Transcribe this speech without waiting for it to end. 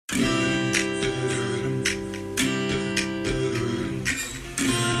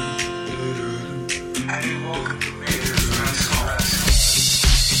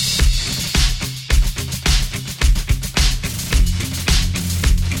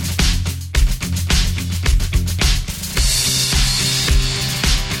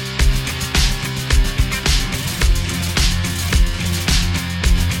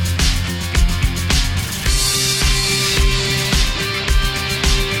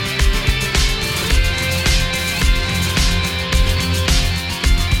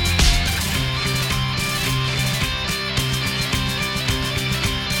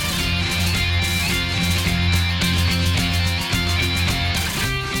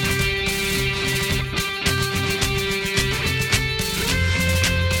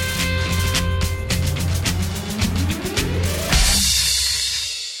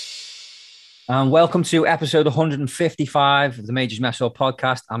And welcome to episode 155 of the Majors Mess Up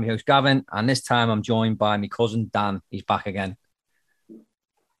podcast. I'm your host, Gavin, and this time I'm joined by my cousin, Dan. He's back again.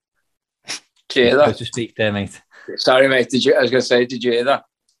 Did you hear Supposed that? to speak there, mate. Sorry, mate. I was going to say, did you hear that?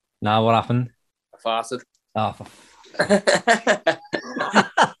 Now, what happened? I farted. Oh,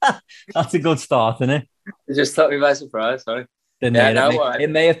 that's a good start, isn't it? It just took me by surprise. Sorry. Didn't hear it. It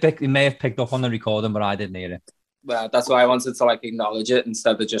may have picked up on the recording, but I didn't hear it. Well, that's why I wanted to acknowledge it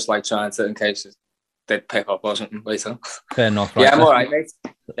instead of just trying to, in case it did pick up or something later. Fair enough. Right? Yeah, I'm all right, mate.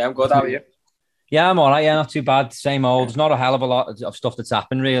 Yeah, I'm good. How are you? Yeah, I'm all right. Yeah, not too bad. Same old. There's not a hell of a lot of stuff that's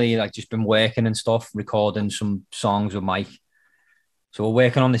happened, really. Just been working and stuff, recording some songs with Mike. So we're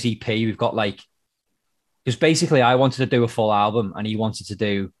working on this EP. We've got because basically I wanted to do a full album and he wanted to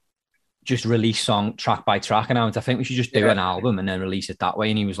do just release song track by track. And I think we should just do an album and then release it that way.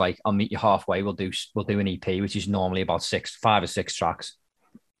 And he was like, I'll meet you halfway. We'll do an EP, which is normally about 5 or 6 tracks.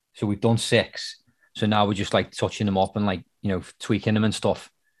 So we've done 6. So now we're just touching them up and tweaking them and stuff.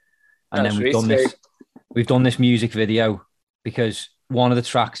 And then we've done this music video because one of the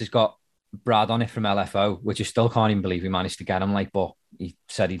tracks has got Brad on it from LFO, which I still can't even believe we managed to get him. But he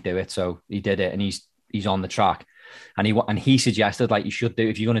said he'd do it, so he did it, and he's on the track. And he suggested you should do,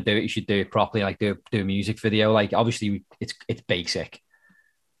 if you're going to do it, you should do it properly, do a music video. Obviously it's basic.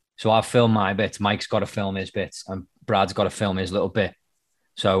 So I've filmed my bits, Mike's got to film his bits, and Brad's got to film his little bit.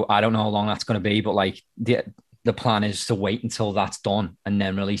 So I don't know how long that's going to be, but the plan is to wait until that's done and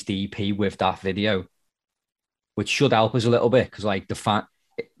then release the EP with that video, which should help us a little bit because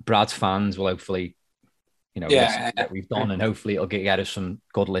Brad's fans will hopefully, listen to what we've done, and hopefully it'll get us some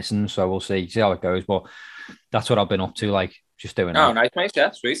good listens. So we'll see how it goes. But that's what I've been up to, just doing. Oh, nice, mate.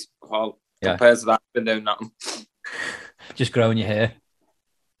 Yeah, sweet. Well, compared to that, I've been doing nothing. Just growing your hair.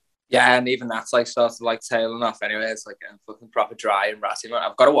 Yeah, and even that's sort of tailing off anyway. It's fucking proper dry and ratty.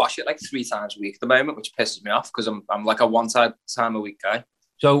 I've got to wash it 3 times a week at the moment, which pisses me off because I'm a one time a week guy.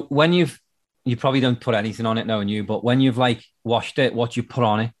 So when you probably don't put anything on it, knowing you, but when you've washed it, what do you put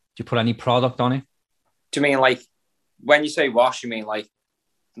on it? Do you put any product on it? Do you mean when you say wash, you mean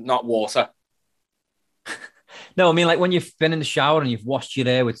not water? No, I mean when you've been in the shower and you've washed your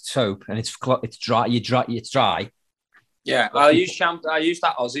hair with soap and it's dry. It's dry. Yeah, I use shampoo. I use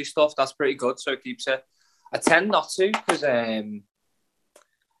that Aussie stuff. That's pretty good, so it keeps it. I tend not to because it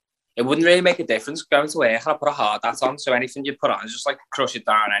wouldn't really make a difference going to work. I put a hard hat on, so anything you put on is just crush it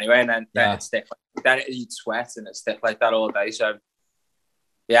down anyway, and then it stick. Then you'd sweat and it stick like that all day. So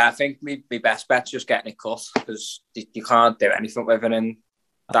yeah, I think my best bet's just getting it cut because you can't do anything with it in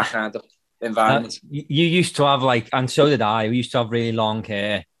that kind of environment. You used to have and so did I. We used to have really long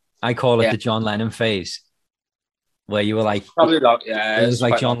hair. I call it the John Lennon phase. Where you were probably not, yeah. It was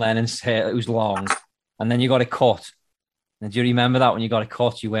John Lennon's hair. It was long, and then you got it cut. And do you remember that when you got it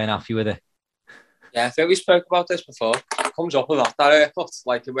cut, you weren't happy with it? Yeah, I think we spoke about this before. It comes up a lot, that haircut.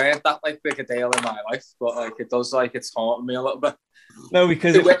 It weren't that big a deal in my life, but it does it's haunting me a little bit. No,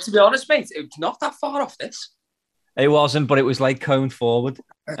 because to be honest, mate, it's not that far off this. It wasn't, but it was coned forward,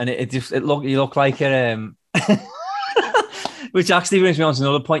 and you look like a Which actually brings me on to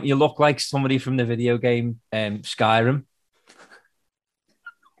another point. You look like somebody from the video game Skyrim.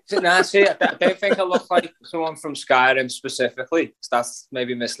 No, see, I don't think I look like someone from Skyrim specifically, because that's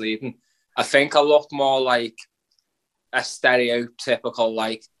maybe misleading. I think I look more like a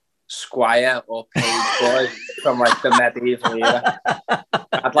stereotypical squire or page boy from the medieval era. I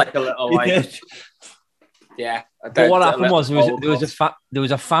had a little yeah. But what happened was there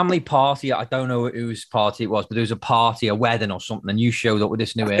was a family party. I don't know whose party it was, but there was a party, a wedding or something, and you showed up with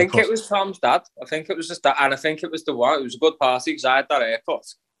this new haircut. I think it was Tom's dad. I think it was just that, and I think it was the one. It was a good party because I had that haircut.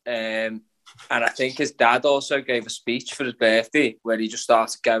 And I think his dad also gave a speech for his birthday where he just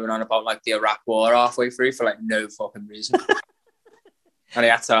started going on about the Iraq War halfway through for no fucking reason. And he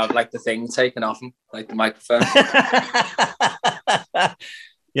had to have the thing taken off him, the microphone.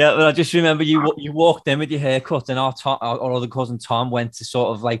 Yeah, but I just remember you walked in with your haircut, and our other cousin Tom went to sort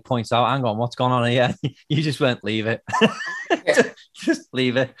of point out, hang on, what's going on here? You just went, leave it. Just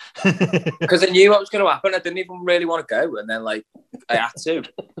leave it. Because I knew what was going to happen. I didn't even really want to go. And then I had to.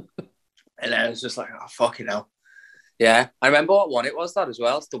 And then I was just oh, fucking hell. Yeah. I remember what one it was that as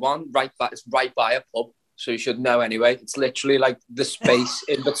well. It's the one it's right by a pub. So you should know anyway. It's literally the space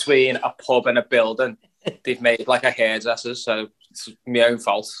in between a pub and a building. They've made a hairdresser's, so it's my own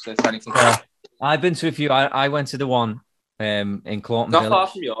fault, if anything. Yeah. I've been to a few. I went to the one in Claughton Not Village. far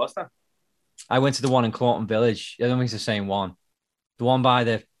from yours, then. I went to the one in Claughton Village. I don't think it's the same one. The one by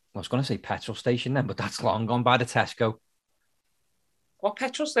I was going to say petrol station then, but that's long gone, by the Tesco. What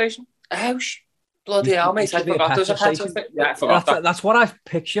petrol station? Oh, Bloody hell, mate! Used I to be a forgot there was a petrol petrol station. station. Yeah, I forgot that. That's what I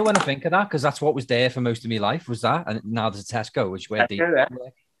picture when I think of that, because that's what was there for most of my life, was that. And now there's a Tesco, which where the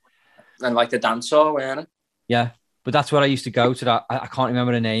and like the dance hall, weren't it? Yeah, but that's where I used to go to. That I can't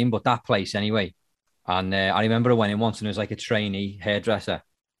remember the name, but that place anyway. And I remember I went in once, and it was like a trainee hairdresser,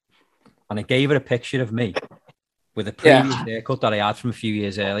 and I gave her a picture of me with a previous haircut that I had from a few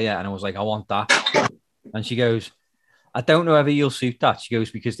years earlier, and I was like, I want that. And she goes, I don't know whether you'll suit that. She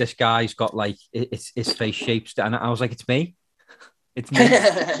goes, because this guy's got like his face shapes, and I was like, it's me. It's me.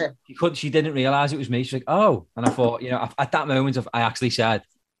 She didn't realize it was me. She's like, oh, and I thought, at that moment, I actually said,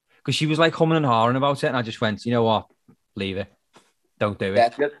 because she was like humming and hawing about it, and I just went, you know what, leave it, don't do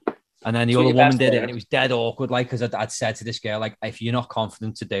it. And then the other woman did it, and it was dead awkward, like, because I'd said to this girl, like, if you're not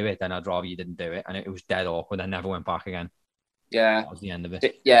confident to do it, then I'd rather you didn't do it, and it was dead awkward. I never went back again. Yeah, that was the end of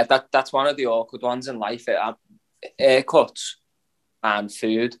it. Yeah, that's one of the awkward ones in life. Haircuts and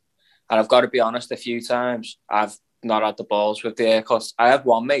food, and I've got to be honest, a few times I've not had the balls with the haircuts. I have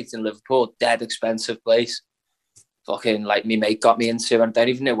one mate in Liverpool, dead expensive place. Fucking like me mate got me into, and I don't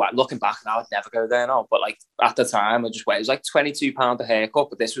even know what. Looking back now, I'd never go there now. But like at the time, I just went. It was like £22 a haircut,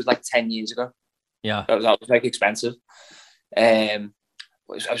 but this was like 10 years ago. Yeah, that was like expensive. It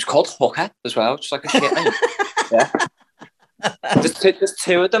was called Hooker as well, just like a shit name. Yeah, there's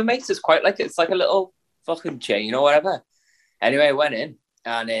two of them, mate. It's like a little fucking chain or whatever. Anyway, I went in,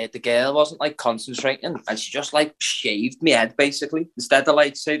 and the girl wasn't like concentrating, and she just like shaved my head basically, instead of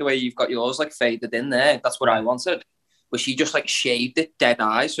like, say the way you've got yours like faded in there. That's what I wanted, but she just like shaved it dead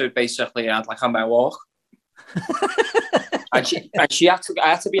eye, so basically I had like a mohawk. and she had to, I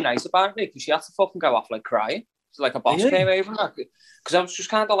had to be nice about it, because she had to fucking go off like crying. So like a boss came over, because I was just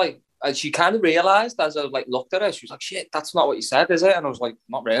kind of like, and she kind of realised as I like looked at her, she was like, shit, that's not what you said, is it? And I was like,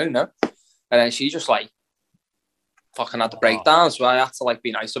 not really, no. And then she just like fucking had the breakdown, so I had to like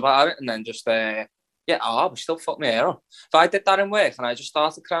be nice about it, and then just but still fucked my hair up. If I did that in work and I just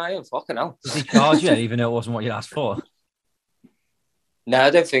started crying, fucking hell. Did he charge you even though it wasn't what you asked for? No, I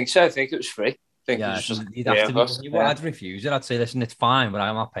don't think so. I think it was free. I think it was just, you'd have to I'd refuse it. I'd say, listen, it's fine, but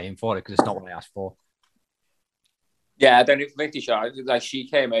I'm not paying for it because it's not what I asked for. Yeah, I don't even think she tried. Like, she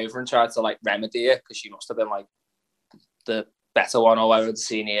came over and tried to like remedy it, because she must have been like the better one, or I would have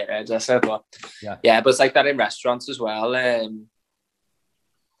seen it, as I said. But but it's like that in restaurants as well.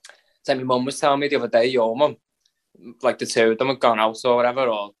 So my mum was telling me the other day, your mum, like the two of them had gone out or whatever,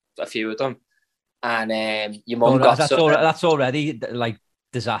 or a few of them, and your mum got that's already like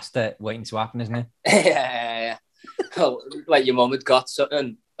disaster waiting to happen, isn't it? Yeah. Like your mum had got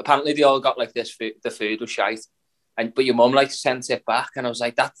something. Apparently they all got like this food. The food was shite. But your mum like sent it back, and I was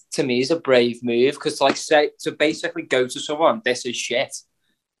like, that to me is a brave move, because to like say, to basically go to someone, this is shit,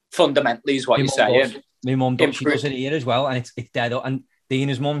 fundamentally is what you're saying. My mum does, she does it here as well, and it's dead up. And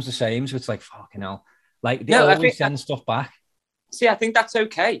Dina's mum's the same, so it's like, fucking hell, like they always send stuff back. See, I think that's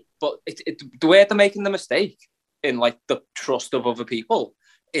okay, but the way they're making the mistake in like the trust of other people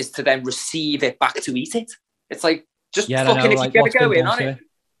is to then receive it back to eat it. It's like, just fucking, if you're gonna go in on it,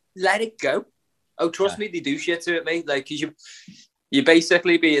 let it go. Oh, trust me, they do shit to it, mate. Like, you're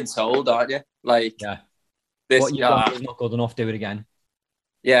basically being told, aren't you? Like, this what you got is not good enough, do it again.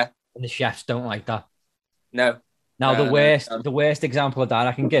 Yeah. And the chefs don't like that. No. Now, the worst example of that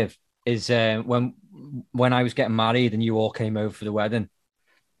I can give is when I was getting married and you all came over for the wedding.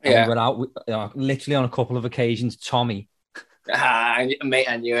 And we were out, literally on a couple of occasions, Tommy. Mate,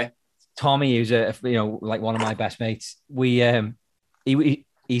 I knew it. Tommy, who's like one of my best mates.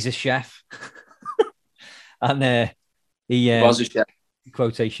 He's a chef. And he was a chef.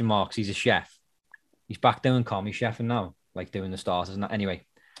 Quotation marks. He's a chef. He's back doing comedy chefing now, like doing the starters and that. Anyway,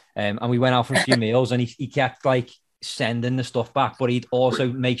 and we went out for a few meals, and he kept like sending the stuff back, but he'd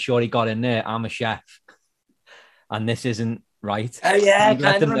also make sure he got in there, I'm a chef, and this isn't right. Oh yeah,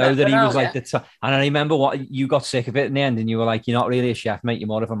 let them know that he was like the top. And I remember what you got sick of it in the end, and you were like, "You're not really a chef, mate. You're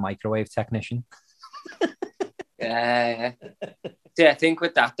more of a microwave technician." Yeah. See, I think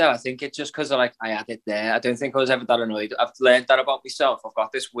with that though, I think it's just because I had it there. I don't think I was ever that annoyed. I've learned that about myself. I've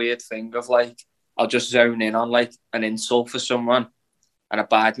got this weird thing of like, I'll just zone in on like an insult for someone, and I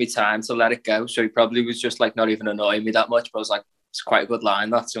bide me time to let it go. So he probably was just like not even annoying me that much, but I was like, it's quite a good line,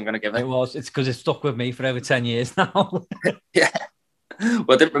 that, so I'm going to give it. It's because it's stuck with me for over 10 years now. Yeah. Well,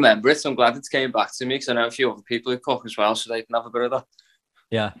 I didn't remember it, so I'm glad it's came back to me, because I know a few other people who cook as well, so they can have a bit of that.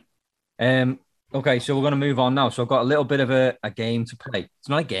 Yeah. Okay, so we're going to move on now. So I've got a little bit of a game to play. It's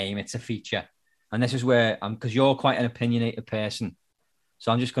not a game, it's a feature. And this is where, because you're quite an opinionated person.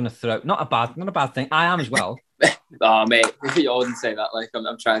 So I'm just going to throw not a bad thing. I am as well. Oh, mate, you wouldn't say that. Like, I'm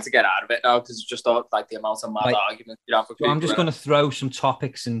trying to get out of it now because it's just like the amount of mad arguments you have with so I'm just going to throw some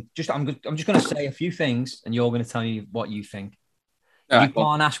topics and I'm just going to say a few things, and you're going to tell me what you think. You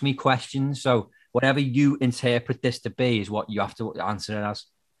can't ask me questions, so whatever you interpret this to be is what you have to answer it as.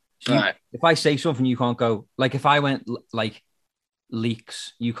 So if I say something, you can't go like if I went like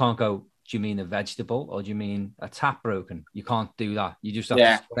leeks, you can't go, do you mean a vegetable or do you mean a tap broken? You can't do that. You just have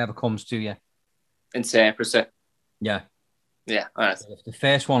to whatever comes to you. Interpret it. Yeah. Yeah. All right. So the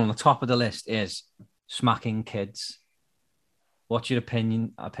first one on the top of the list is smacking kids. What's your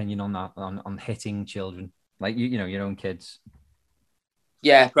opinion on that, on hitting children? Like you know, your own kids.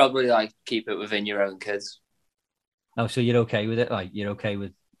 Yeah, probably like keep it within your own kids. Oh, so you're okay with it? Like you're okay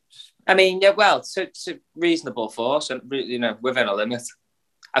with? I mean, yeah. Well, it's a reasonable force, and you know, within a limit.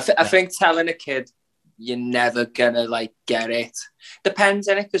 I think telling a kid you're never gonna like get it depends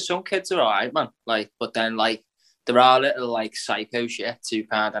on it, because some kids are alright, man. Like, but then like there are little like psycho shits who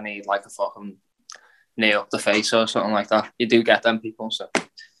kind of need like a fucking knee up the face or something like that. You do get them people, so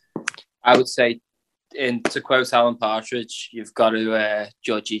I would say. To quote Alan Partridge, you've got to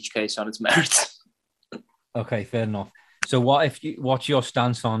judge each case on its merits. Okay, fair enough. So what's your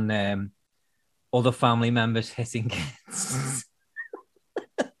stance on other family members hitting kids?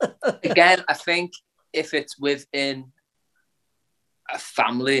 Again, I think if it's within a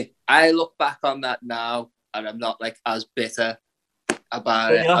family, I look back on that now and I'm not like as bitter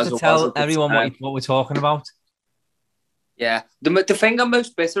about it. You have to tell everyone what we're talking about. Yeah, the thing I'm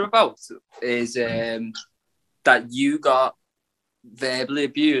most bitter about is that you got verbally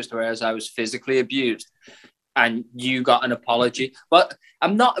abused, whereas I was physically abused, and you got an apology. But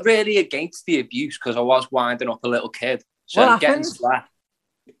I'm not really against the abuse because I was winding up a little kid. So I'm getting to that.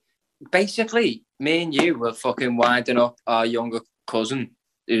 Basically, me and you were fucking winding up our younger cousin,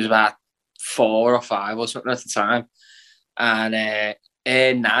 who was about 4 or 5 or something at the time, and her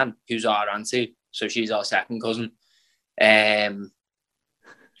nan, who's our auntie, so she's our second cousin. Found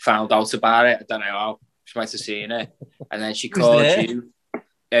out about it. I don't know how. She might have seen it. And then she called you.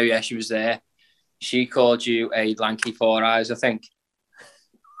 Oh, yeah, she was there. She called you a lanky 4 eyes, I think.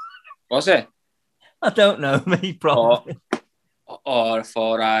 Was it? I don't know, me probably. Or a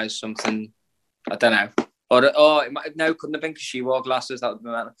 4 eyes, something. I don't know. No, couldn't have been because she wore glasses. That would be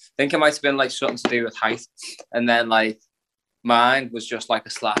I think it might have been like something to do with height. And then like mine was just like a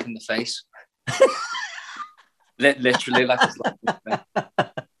slap in the face. Literally like a slap in the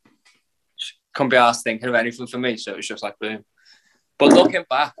face. Couldn't be asked thinking of anything for me, so it was just like boom. But looking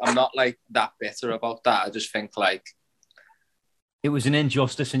back, I'm not like that bitter about that. I just think like it was an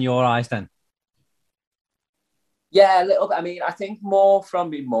injustice in your eyes then. Yeah, a little bit. I mean, I think more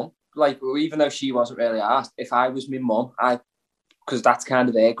from my mum. Like, even though she wasn't really asked, if I was my mum, because that's kind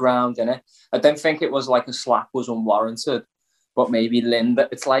of their ground, innit? I don't think it was like a slap was unwarranted, but maybe Linda.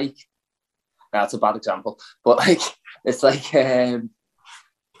 It's like that's a bad example, but like it's like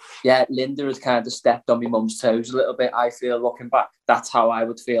Linda has kind of stepped on my mum's toes a little bit. I feel looking back, that's how I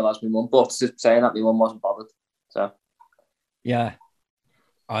would feel as my mum. But saying that, my mum wasn't bothered. So yeah,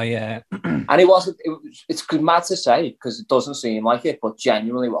 and it wasn't. It's mad to say because it doesn't seem like it, but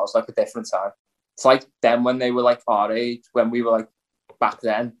genuinely was like a different time. It's like them when they were like our age, when we were like back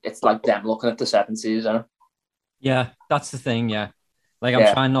then. It's like them looking at the 70s, isn't it? Yeah, that's the thing. Yeah, like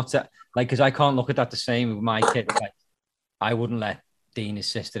I'm trying not to like because I can't look at that the same with my kids. Like I wouldn't let Dean, his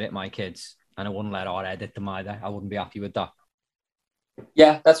sister, hit my kids, and I wouldn't let our Ed hit them either. I wouldn't be happy with that.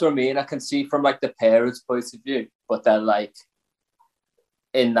 Yeah, that's what I mean. I can see from like the parents' point of view, but then like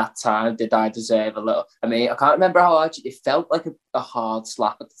in that time, did I deserve a little? I mean, I can't remember how hard it felt like a hard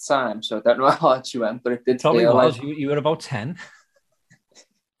slap at the time, so I don't know how hard she went, but it did probably feel was. Like... You were about 10.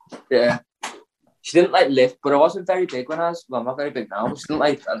 Yeah. She didn't like lift, but I wasn't very big when I was. Well, I'm not very big now. But she didn't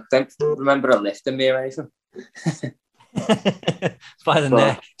like. I don't remember her lifting me or anything. By the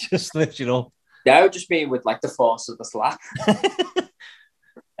neck, just lift it up. Yeah, I would just mean with like the force of the slap.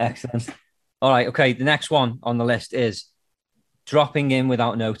 Excellent. All right, okay. The next one on the list is dropping in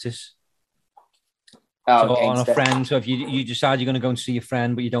without notice. Oh, so on a friend. So if you decide you're going to go and see your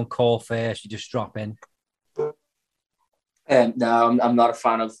friend, but you don't call first, you just drop in. No, I'm not a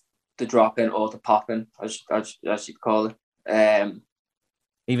fan of the drop in or the pop in, as you'd call it.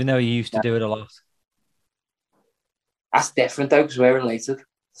 Even though you used to do it a lot. That's different though, because we're related.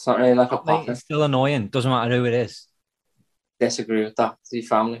 It's not really like a pop in. It's still annoying. Doesn't matter who it is. Disagree with that. It's your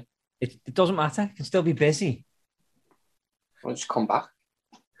family. It doesn't matter. It can still be busy. I'll just come back.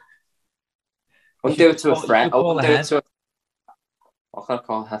 I wouldn't do it to a friend. I wouldn't do it to a... What can I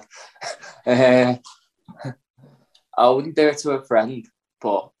call her? I wouldn't do it to a friend,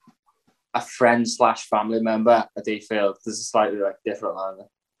 but a friend / family member, I do feel there's a slightly like different line there.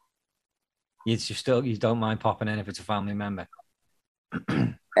 You don't mind popping in if it's a family member.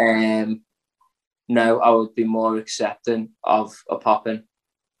 No, I would be more accepting of a popping,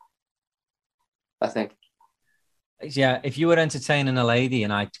 I think. Yeah, if you were entertaining a lady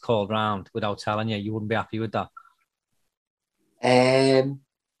and I called round without telling you, you wouldn't be happy with that.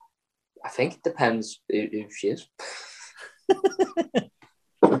 I think it depends who she is.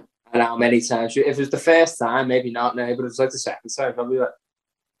 And how many times. If it was the first time, maybe not, no, but if it was like the second time, probably like,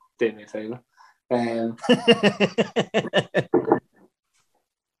 do me a favour.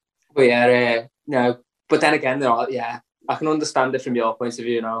 But yeah, no. But then again, I can understand it from your point of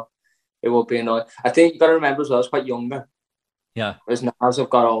view, it would be annoying. I think you got to remember as well, I was quite younger. Yeah. Whereas now, as I've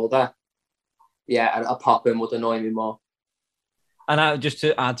got older, a pop-in would annoy me more. And just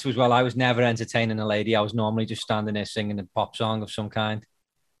to add to as well, I was never entertaining a lady. I was normally just standing there singing a pop song of some kind.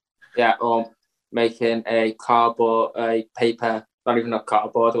 Yeah, or making a paper, not even a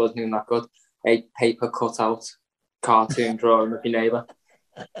cardboard, it wasn't even that good, a paper cutout cartoon drawing of your neighbour.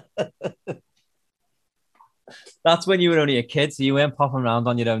 That's when you were only a kid, so you weren't popping around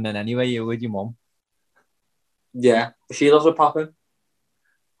on your own then anyway, you were with your mum. Yeah, she loves a popping.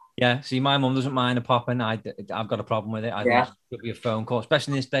 Yeah, see, my mum doesn't mind a popping. I've got a problem with it. I think it'll be a phone call,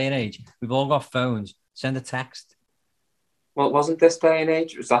 especially in this day and age. We've all got phones. Send a text. Well, it wasn't this day and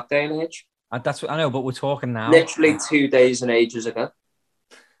age. It was that day and age. That's what I know, but we're talking now. Literally 2 days and ages ago.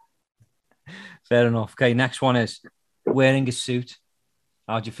 Fair enough. Okay, next one is wearing a suit.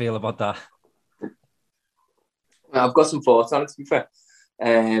 How do you feel about that? I've got some thoughts on it, to be fair.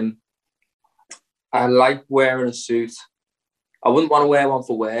 I like wearing a suit. I wouldn't want to wear one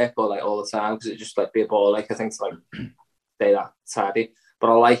for work or like all the time because it just like be a ball. Like I think it's like stay that tidy.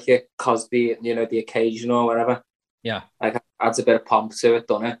 But I like it because the occasion or whatever. Yeah. Like adds a bit of pomp to it,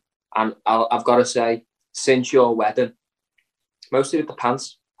 doesn't it? And I've got to say, since your wedding, mostly with the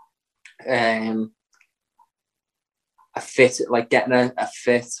pants, a fit, like getting a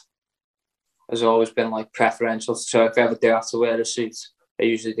fit has always been like preferential. So if I ever do have to wear a suit, I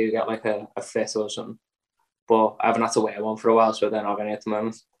usually do get like a fit or something. But I haven't had to wear one for a while, so I don't have any at the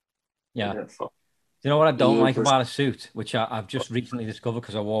moment. Yeah. Do you know what I don't like about a suit, which I've just recently discovered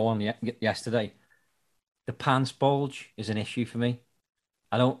because I wore one yesterday? The pants bulge is an issue for me.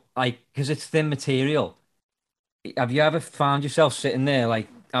 I don't like because it's thin material. Have you ever found yourself sitting there like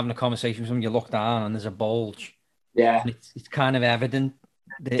having a conversation with someone, you look down and there's a bulge? Yeah. It's kind of evident.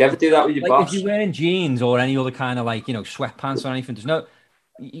 Do you ever do that with your boss? If you're wearing jeans or any other kind of like, sweatpants or anything,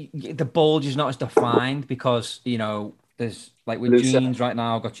 the bulge is not as defined because, there's like with Looser. jeans right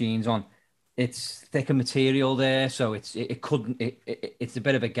now, I've got jeans on. It's thicker material there. So it's a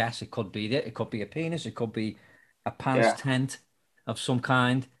bit of a guess. It could be it could be a penis. It could be a pants tent of some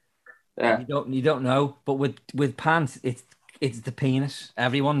kind. Yeah. You don't know. But with pants, it's the penis.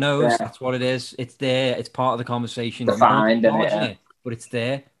 Everyone knows that's what it is. It's there. It's part of the conversation. Defined, it, but it's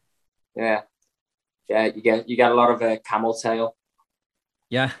there. Yeah. Yeah, you get a lot of camel tail.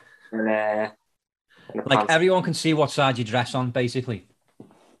 Yeah. And like pants. Everyone can see what side you dress on, basically.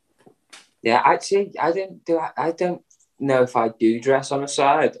 Yeah, actually, I don't know if I do dress on a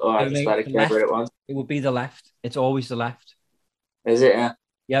side or I just let it go where it was. It would be the left. It's always the left. Is it? Yeah.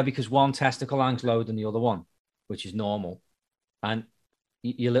 Yeah, because one testicle hangs lower than the other one, which is normal. And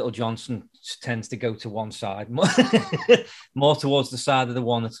your little Johnson tends to go to one side, more towards the side of the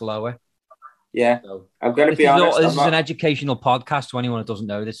one that's lower. Yeah, so, I'm going to be honest. This is an educational podcast to anyone who doesn't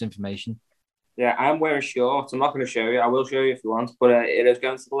know this information. Yeah, I'm wearing shorts. I'm not going to show you. I will show you if you want, but it is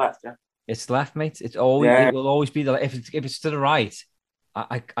going to the left. Yeah, it's the left, mate. It will always be the left. If it's to the right,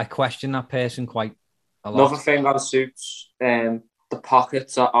 I question that person quite a lot. Another thing on suits, the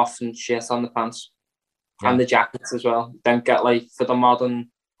pockets are often shit on the pants. Yeah. And the jackets as well. Don't get like for the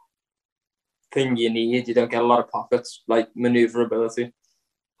modern thing you need, you don't get a lot of pockets, like maneuverability.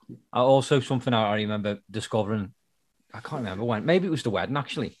 Also, something I remember discovering, I can't remember when, maybe it was the wedding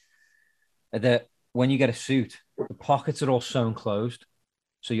actually, that when you get a suit, the pockets are all sewn closed.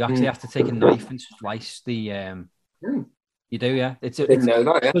 So you actually have to take a knife and slice the. You do, yeah. Didn't know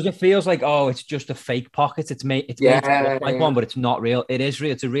that, yeah. Because it feels like, it's just a fake pocket. It's made to look like one, but it's not real. It is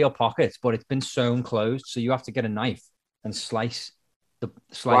real. It's a real pocket, but it's been sewn closed. So you have to get a knife and slice the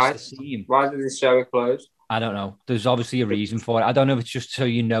seam. Why did they sew it closed? I don't know. There's obviously a reason for it. I don't know if it's just so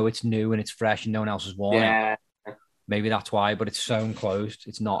it's new and it's fresh and no one else has worn it. Maybe that's why, but it's sewn closed.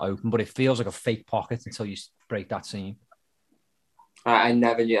 It's not open, but it feels like a fake pocket until you break that seam. I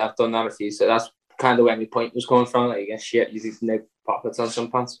never knew. I've done that a few, so that's kind of where my point was coming from. Like, shit, you see no pockets on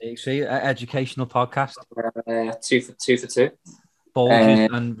some pants. You see, educational podcast. 2 for 2. bulges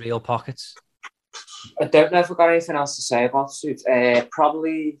and real pockets. I don't know if I've got anything else to say about the suit.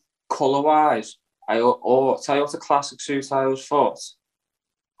 Probably colour-wise, or tell you what a classic suit I always thought.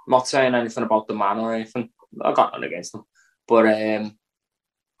 I'm not saying anything about the man or anything. I got nothing against them. But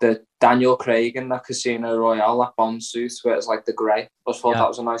the Daniel Craig in that Casino Royale, that Bond suit, where it's like the grey. I thought that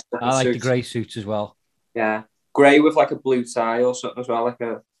was a nice I like suit. the grey suits as well. Yeah. Grey with like a blue tie or something as well. Like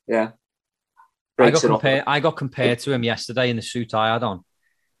a, yeah. I got compared to him yesterday in the suit I had on.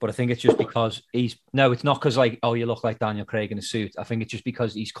 But I think it's just because it's not because like, oh, you look like Daniel Craig in a suit. I think it's just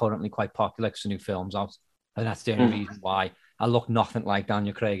because he's currently quite popular because the new film's out. And that's the only reason why. I look nothing like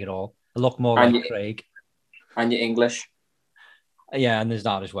Daniel Craig at all. I look more like Craig. And you're English. Yeah, and there's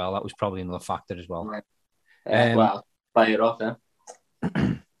that as well. That was probably another factor as well. Well, play it off,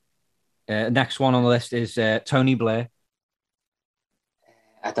 yeah. Next one on the list is Tony Blair.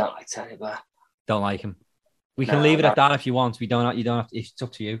 I don't like Tony Blair. Don't like him. We can leave it at that if you want. You don't have to. It's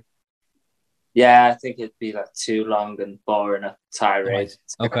up to you. Yeah, I think it'd be like too long and boring a tirade.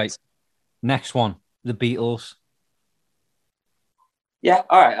 Right. Okay. Next one, the Beatles. Yeah,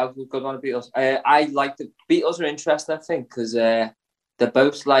 all right. I've got one of the Beatles. I like the Beatles are interesting, I think, because they're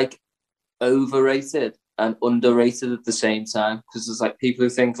both like overrated and underrated at the same time. Because there's like people who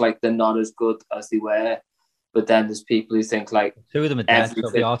think like they're not as good as they were, but then there's people who think like two of them are dead, so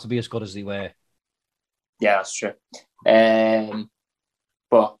they are to be as good as they were. Yeah, that's true.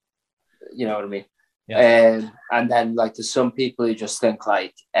 But you know what I mean. Yeah. And then like there's some people who just think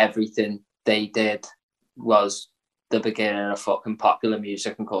like everything they did was the beginning of fucking popular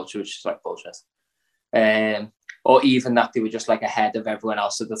music and culture, which is like bullshit. Or even that they were just like ahead of everyone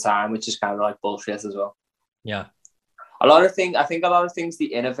else at the time, which is kind of like bullshit as well. Yeah. I think a lot of things they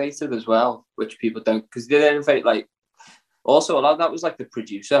innovated as well, which people don't, because they innovate like. Also, a lot of that was like the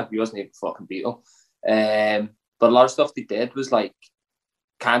producer. He wasn't even fucking Beatle. But a lot of stuff they did was like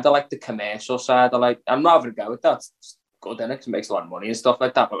kind of like the commercial side. I'm not having a go with that. It's good, innit? Because it makes a lot of money and stuff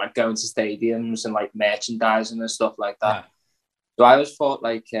like that. But like going to stadiums and like merchandising and stuff like that. Yeah. So I always thought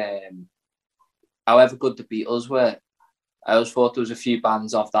like, however good the Beatles were, I always thought there was a few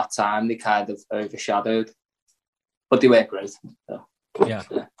bands of that time they kind of overshadowed, but they were great. So, yeah.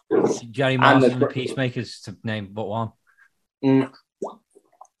 Jerry Marsden and the Pacemakers to name but one.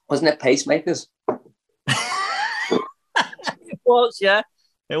 Wasn't it Pacemakers? It was, yeah.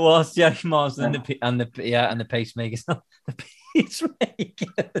 It was Jerry Marsden and the Pacemakers. The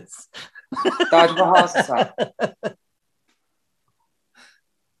Pacemakers. Died of a heart attack.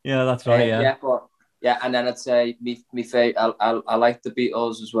 Yeah, that's right. And then I'd say me favorite. I like the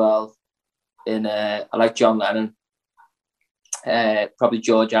Beatles as well. I like John Lennon. Probably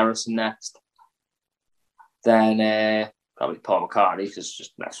George Harrison next. Then probably Paul McCartney because it's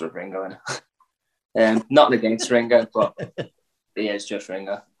just next with Ringo. Not against Ringo, but he is just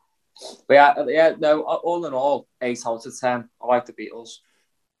Ringo. But no. All in all, 8 out of 10. I like the Beatles.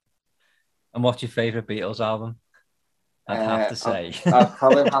 And what's your favourite Beatles album? I'd have to say. I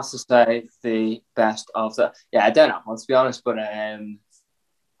probably have to say the best of the. Yeah, I don't have one to be honest, but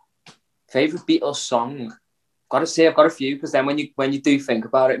favourite Beatles song. Gotta say, I've got a few because then when you do think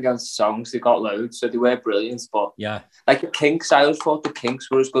about it and go into songs, they've got loads, so they were brilliant. But yeah, like the Kinks, I always thought the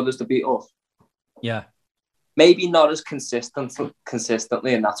Kinks were as good as the Beatles. Yeah, maybe not as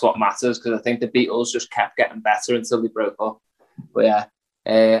consistently, and that's what matters because I think the Beatles just kept getting better until they broke up. But yeah,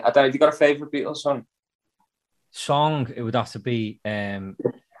 I don't know. Have you got a favourite Beatles song? Song, it would have to be In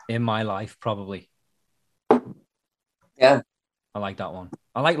My Life, probably. Yeah, I like that one.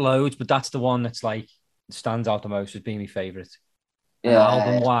 I like loads, but that's the one that's like stands out the most as being my favourite. Yeah,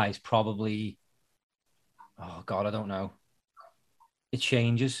 album wise, probably. Oh God, I don't know. It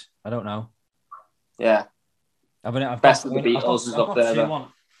changes. I don't know. Yeah, I've Best of the Beatles is up there.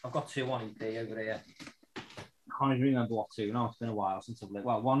 I've got two on EP over here. I can't even remember what two. No, it's been a while since I've lived.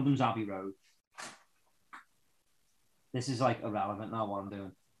 Well, one of them's Abbey Road. This is like irrelevant now. What I'm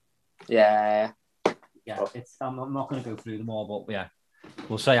doing. Yeah. I'm not going to go through them all, but yeah,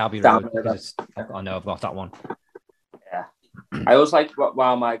 we'll say Abbey Road because I know I've got that one. Yeah, I always like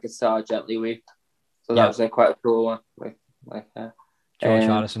While My Guitar Gently Weeps. So that was quite a cool one. George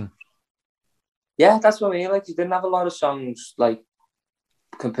Harrison. Yeah, that's what I mean. Like, he didn't have a lot of songs like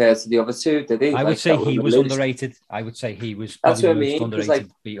compared to the other two, did he? I would say he was underrated. I would say he was probably the most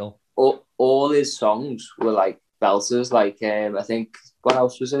underrated Beatle. All his songs were like belters. Like, I think what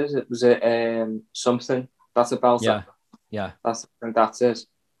else was it? Was it Something? That's a belter. Yeah. That's it.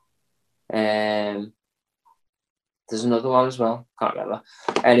 There's another one as well. Can't remember.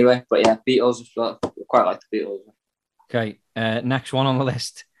 Anyway, but yeah, Beatles. Quite like the Beatles. Okay. Next one on the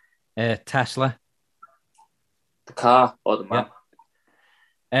list. Tesla. The car or the man?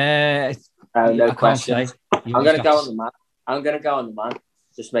 No I can't say. questions. I'm gonna go on the man. I'm gonna go on the man.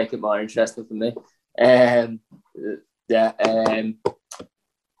 Just make it more interesting for me.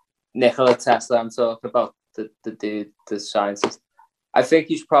 Nikola Tesla. I'm talking about the dude, the scientist. I think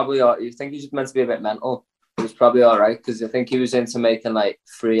he's probably. You think he's meant to be a bit mental? He's probably all right because I think he was into making like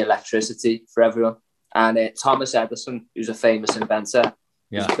free electricity for everyone. And Thomas Edison, who's a famous inventor,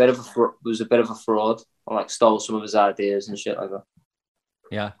 was a bit of a fraud, or like stole some of his ideas and shit like that.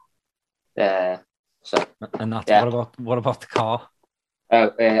 Yeah. Yeah. So. And that's what about the car?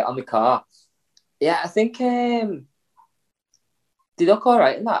 On the car. Yeah, I think they look all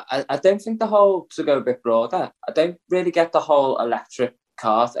right in that. I don't think the whole, to go a bit broader, I don't really get the whole electric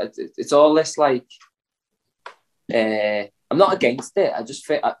car. It's all this like. I'm not against it. I just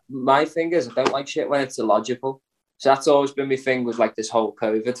think my thing is I don't like shit when it's illogical. So that's always been my thing with like this whole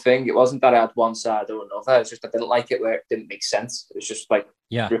COVID thing. It wasn't that I had one side or another. It's just I didn't like it where it didn't make sense. It was just like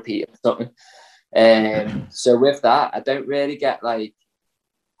repeating something. So with that, I don't really get like,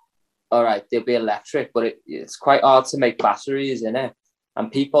 all right, they'll be electric, but it's quite hard to make batteries in it.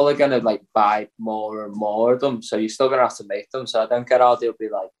 And people are going to like buy more and more of them. So you're still going to have to make them. So I don't get how they'll be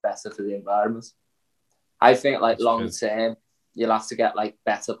like better for the environment. I think like long term, you'll have to get like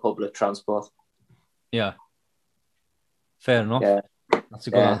better public transport. Yeah. Fair enough. Yeah. That's a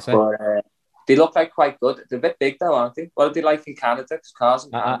good answer. But, they look like quite good. They're a bit big though, aren't they? What are they like in Canada? Because cars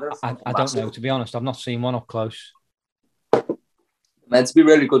in Canada I don't know, to be honest. I've not seen one up close. Meant to be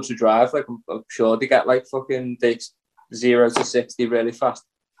really good to drive. Like I'm sure they get like fucking 0 to 60 really fast.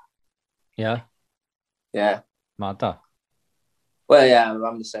 Yeah. Yeah. Mad that. Well, yeah,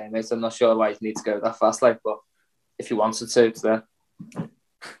 I'm the same, mate. I'm not sure why you need to go that fast, like, but if you wanted to, it's there.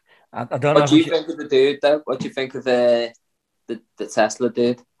 I don't know. What do you think of the dude, though? What do you think of the Tesla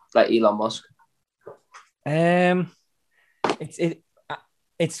dude, like Elon Musk?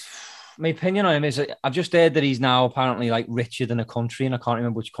 It's my opinion on him is I've just heard that he's now apparently like richer than a country, and I can't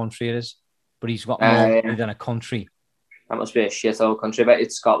remember which country it is, but he's got more money than a country. That must be a shit old country. I bet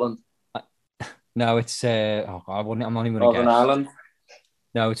it's Scotland. No, it's I'm not even going to guess. Northern Ireland.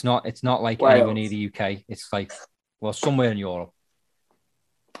 No, it's not. It's not like anywhere near the UK. It's like, well, somewhere in Europe.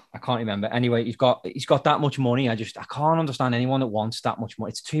 I can't remember. Anyway, he's got that much money. I can't understand anyone that wants that much money.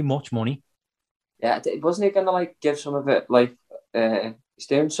 It's too much money. Yeah, wasn't he going to like give some of it? Like, he's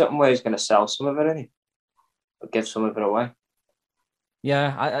doing something where he's going to sell some of it, isn't he? Or give some of it away.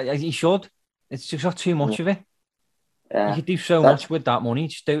 Yeah, he should. It's just got too much of it. Yeah, you could do so much with that money.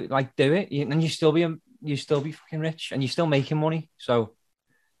 Just do it, and you still be fucking rich, and you're still making money. So.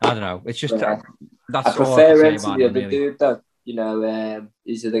 I don't know. It's just that's I prefer him to the other dude, though. You know,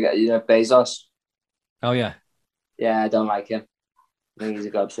 he's the guy. You know, Bezos. Oh yeah. Yeah, I don't like him. I think he's a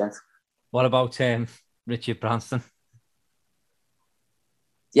gobshite. What about Richard Branson?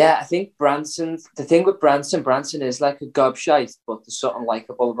 Yeah, I think Branson. The thing with Branson is like a gobshite, but there's something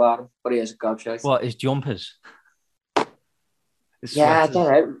likable about him. But he is a gobshite. What, his jumpers? I don't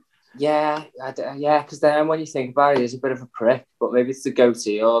know. Yeah, because then when you think about it, he's a bit of a prick, but maybe it's the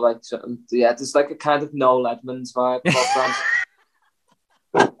goatee or like something. Yeah, there's like a kind of Noel Edmonds vibe about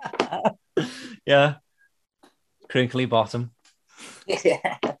Branson. Yeah. Crinkly bottom.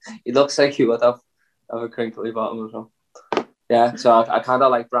 Yeah, he looks like he would have a crinkly bottom as well. Yeah, so I kind of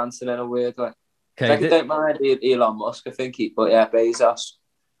like Branson in a weird way. Okay, I don't mind Elon Musk, I think but yeah, Bezos.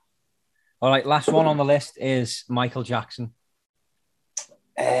 All right, last one on the list is Michael Jackson.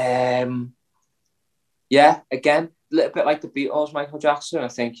 Yeah, again, a little bit like the Beatles, Michael Jackson. I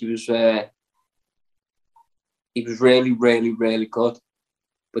think he was really, really, really good.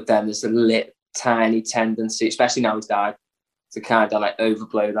 But then there's a tiny tendency, especially now he's died, to kind of like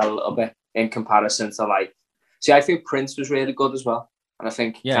overblow that a little bit in comparison to like. See, I think Prince was really good as well, and I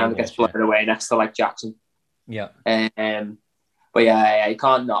think he kind of gets blown away next to like Jackson. Yeah. But yeah, you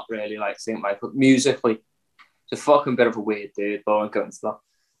can't not really like think Michael musically. It's a fucking bit of a weird dude, but I won't go into that.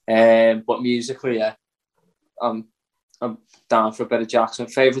 But musically, yeah, I'm down for a bit of Jackson.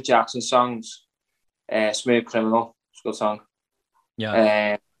 Favorite Jackson songs: "Smooth Criminal," it's a good song.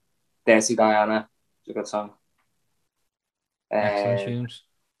 Yeah. "Dirty Diana," it's a good song. Excellent tunes.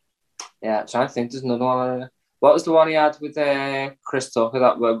 Yeah, I'm trying to think. There's another one. What was the one he had with Chris Tucker?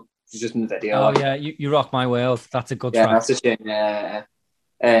 That was just in the video. Oh yeah, you rock my world. That's a good track. Yeah, that's a shame. Yeah.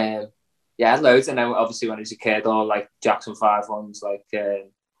 Yeah, loads. And then obviously when he was a kid, all like Jackson 5 ones, like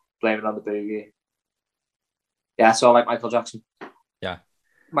Blame It on the Boogie. Yeah, so I like Michael Jackson. Yeah.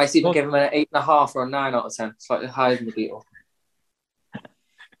 Might even give him an 8.5 or a 9 out of 10. Slightly higher than the Beatles.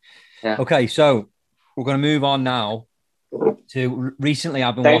 Yeah. Okay, so we're going to move on now to recently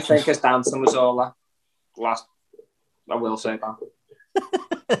I've been watching. Don't think his dancing was all that last. I will say that.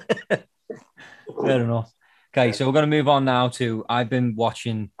 Fair enough. Okay, so we're going to move on now to I've been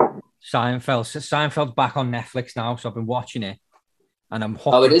watching Seinfeld. So Seinfeld's back on Netflix now, so I've been watching it, and I'm hooked.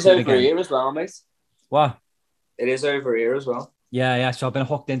 Oh, it is into it over again. here as well, mate. What? It is over here as well. Yeah. So I've been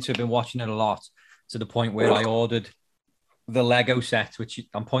hooked into it, been watching it a lot to the point where I ordered the Lego set, which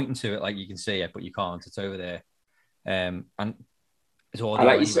I'm pointing to it like you can see it, but you can't. It's over there. And it's audio.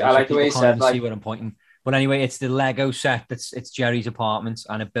 I like the way you said, see what I'm pointing. But anyway, it's the Lego set. It's Jerry's apartment,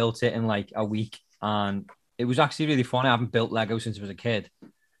 and I built it in like a week, and it was actually really fun. I haven't built Lego since I was a kid,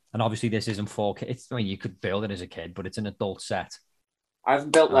 and obviously this isn't for kids. I mean, you could build it as a kid, but it's an adult set. I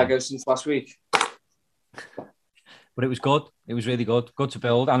haven't built Lego since last week. But it was good. It was really good. Good to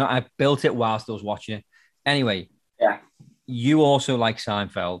build. And I built it whilst I was watching it. Anyway, yeah. You also like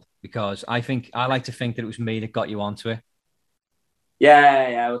Seinfeld because I like to think that it was me that got you onto it.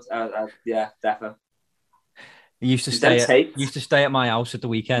 Yeah, definitely. You used to stay at my house at the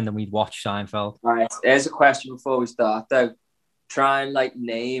weekend and we'd watch Seinfeld. All right. Here's a question before we start, though. Try and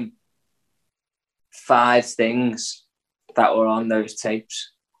name 5 things that were on those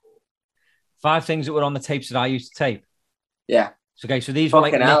tapes. 5 things that were on the tapes that I used to tape. Yeah. Okay, so these were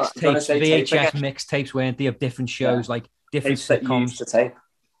like mixtapes, VHS mixtapes, weren't they, of different shows, like different sitcoms. To tape.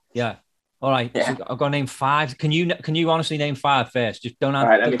 Yeah. All right. Yeah. So I've got to name 5. Can you honestly name 5 first? Just don't.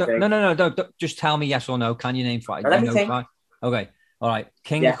 No. Don't, just tell me yes or no. Can you name 5? Let me think. 5? Okay. All right.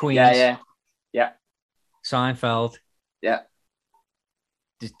 King of Queens. Yeah. Seinfeld. Yeah.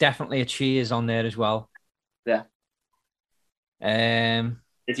 There's definitely a Cheers on there as well. Yeah.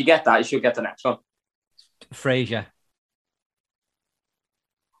 If you get that, you should get the next one. Frasier.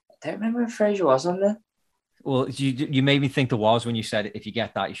 I don't remember if Frasier was on there. Well, you made me think there was when you said if you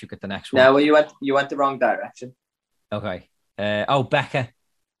get that, you should get the next one. No, well, you went the wrong direction. Okay. Becca.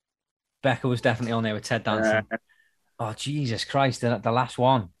 Becca was definitely on there with Ted Danson. Oh, Jesus Christ. The last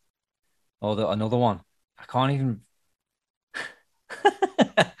one. Or another one. I can't even...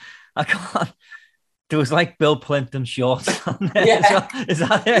 I can't... There was like Bill Clinton shorts on there. Yeah. Is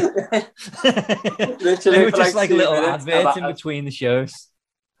that it? Literally, they were just like little adverts in between the shows.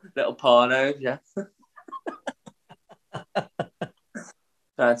 Little pornos, yeah.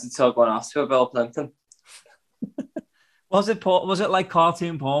 Trying to tug one off to Bill Clinton. Was it like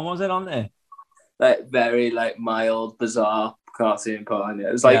cartoon porn? Was it on there? Like very mild, bizarre cartoon porn. Yeah.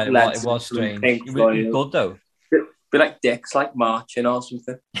 It was it was strange. It was good though. Be like dicks marching or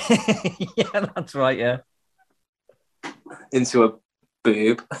something. Yeah, that's right. Yeah. Into a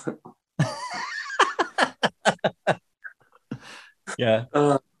boob. Yeah.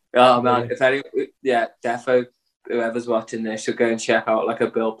 Oh man, defo whoever's watching this should go and check out a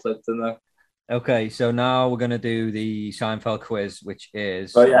Bill Clinton though. Okay, so now we're gonna do the Seinfeld quiz, which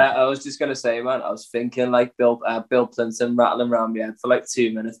is. Oh yeah, I was just gonna say, man, I was thinking Bill Clinton rattling around my head for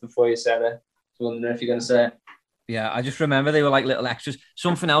 2 minutes before you said it. I was wondering if you're gonna say it. Yeah, I just remember they were like little extras.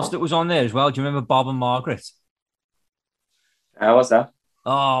 Something else that was on there as well. Do you remember Bob and Margaret? What's that?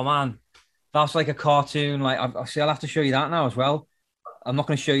 Oh man, that's like a cartoon. I'll have to show you that now as well. I'm not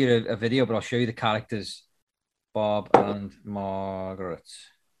going to show you a video, but I'll show you the characters. Bob and Margaret.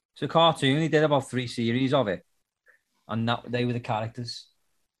 It's a cartoon. They did about 3 series of it, and they were the characters.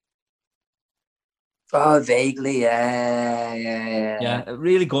 Oh, vaguely, yeah. Yeah,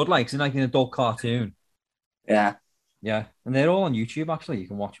 really good. It's like an adult cartoon. Yeah. Yeah, and they're all on YouTube. Actually, you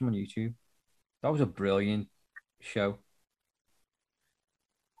can watch them on YouTube. That was a brilliant show.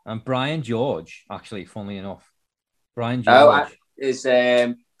 And Brian George, actually, funnily enough, Brian George is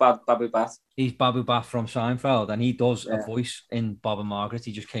Babu Bhatt. He's Babu Bhatt from Seinfeld, and he does a voice in Bob and Margaret.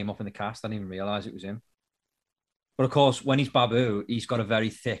 He just came up in the cast. I didn't even realize it was him. But of course, when he's Babu, he's got a very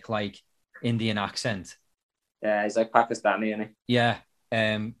thick, Indian accent. Yeah, he's Pakistani, isn't he? Yeah,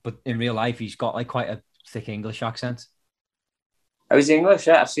 but in real life, he's got quite a thick English accent. Oh, he's English.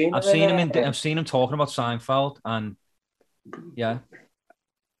 Yeah, I've seen him talking about Seinfeld, and yeah.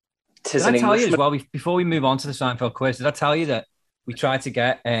 Did I tell you as well before we move on to the Seinfeld quiz? Did I tell you that we tried to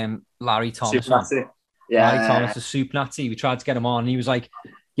get Larry Thomas on? Yeah, Larry Thomas, the Soup Nazi. We tried to get him on, and he was like,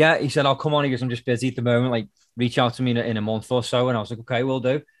 "Yeah." He said, "I'll come on." He goes, "I'm just busy at the moment. Reach out to me in a month or so." And I was like, "Okay, we'll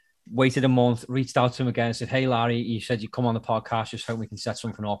do." Waited a month, reached out to him again, and said, "Hey, Larry, you said you'd come on the podcast. Just hope we can set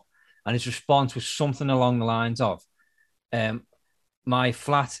something up." And his response was something along the lines of, "My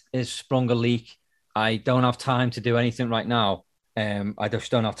flat is sprung a leak. I don't have time to do anything right now. I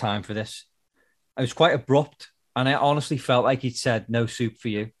just don't have time for this." It was quite abrupt, and I honestly felt like he'd said, "No soup for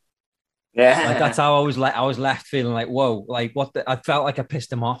you." Yeah, that's how I was left feeling whoa, what? I felt like I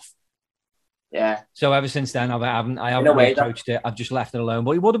pissed him off. Yeah. So ever since then, I haven't approached it. I've just left it alone.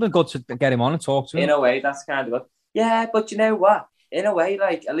 But it would have been good to get him on and talk to him. In a way, that's kind of good. Yeah, but you know what? in a way,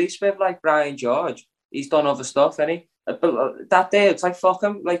 like at least with like Brian George, he's done other stuff, and but that day it's like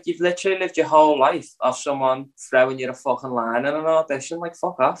fucking like you've literally lived your whole life off someone throwing you a fucking line in an audition. Like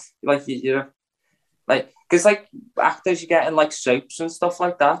fuck off, like you're like because like actors you get in like soaps and stuff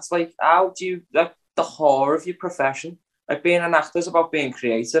like that. It's like how do you like the horror of your profession? Like being an actor is about being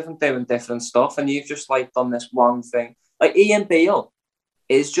creative and doing different stuff, and you've just like done this one thing. Like Ian Beale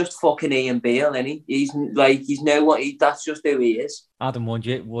is just fucking Ian Beale, isn't he? He's no what he. That's just who he is. Adam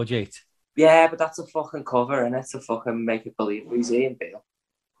Woodgate. Yeah, but that's a fucking cover, and it's a fucking make it believe he's Ian Beale.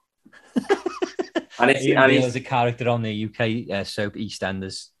 Ian Beale is a character on the UK soap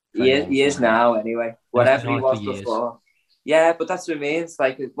EastEnders. He is now, anyway. Whatever he was before. Yeah, but that's what I mean. It's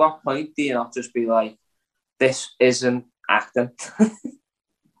like, at what point do you not just be like, this isn't acting?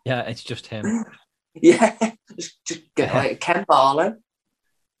 Yeah, it's just him. Yeah, just get like Ken Barlow.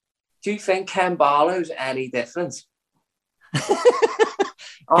 Do you think Ken Barlow's any different?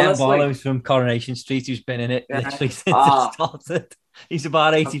 Ken Barlow's from Coronation Street, who's been in it literally since it started. He's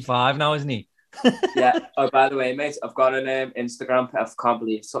about 85 now, isn't he? Yeah. Oh, by the way, mate, I've got an Instagram. I can't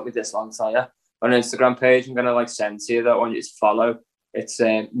believe it took me this long to tell you. On an Instagram page, I'm gonna like send to you that one. You just follow. It's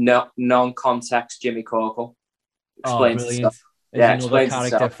non-context Jimmy Corkle. Explains stuff. There's another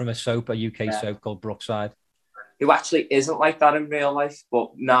character from a soap, a UK soap called Brookside. Who actually isn't like that in real life,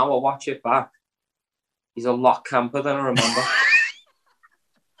 but now I watch it back, he's a lot camper than I remember.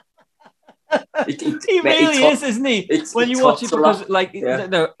 He really is, isn't he? When you watch it, because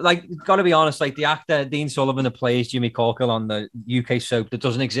got to be honest, like the actor Dean Sullivan that plays Jimmy Corkle on the UK soap that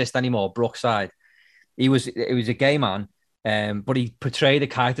doesn't exist anymore, Brookside. It was a gay man, but he portrayed a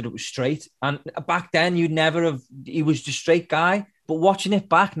character that was straight. And back then, he was just straight guy. But watching it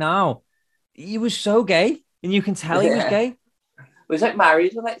back now, he was so gay, and you can tell he was gay. Was like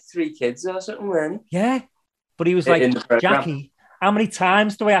married with like 3 kids or something, weren't he? Yeah, but he was like, Jackie, how many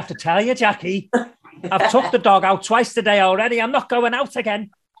times do I have to tell you, Jackie? I've took the dog out twice today already. I'm not going out again.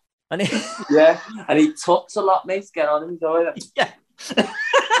 And and he tucks a lot, mate, to get on him, though. Yeah.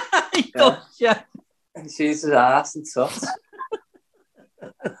 He does, yeah. And he sees his ass and tucks.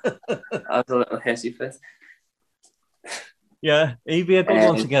 That was a little hissy fit. Yeah, he'd be a good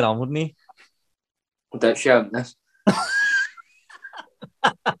one to get on, wouldn't he? Don't show him this.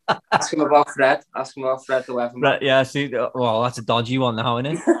 Ask him about Fred. Ask him about Fred the Weatherman. Yeah, see, well, that's a dodgy one now,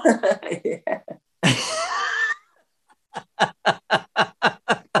 isn't it?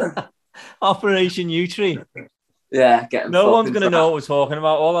 Operation U-Tree. Yeah, no one's going to know what we're talking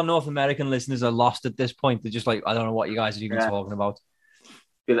about. All our North American listeners are lost at this point. They're just like, I don't know what you guys are even talking about.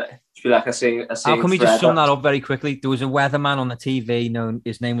 Be like I see. How can we just sum that up very quickly? There was a weatherman on the TV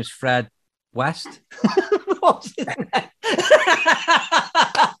his name was Fred West. What's his name?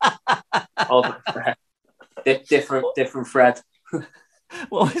 Fred. Different Fred.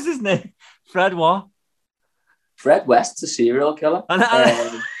 What was his name? Fred what? Fred West, a serial killer.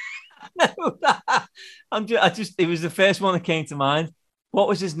 No, it was the first one that came to mind. What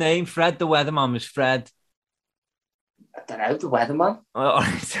was his name? Fred the Weatherman was Fred. I don't know, the Weatherman. Oh,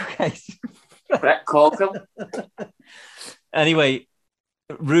 it's okay. Fred Corkle. Anyway,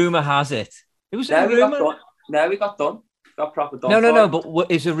 rumor has it. It was a rumor. We got done. Got proper done. No.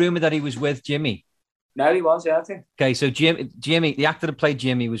 But is a rumor that he was with Jimmy? No, he was. Yeah, I think. Okay, so Jimmy, the actor that played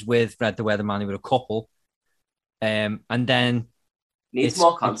Jimmy, was with Fred the Weatherman. They were a couple, and then needs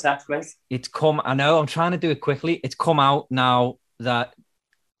more contact, mate. It's come. I know. I'm trying to do it quickly. It's come out now that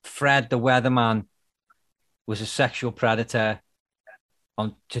Fred the Weatherman was a sexual predator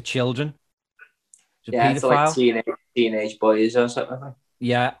to children. It's like teenage boys or something.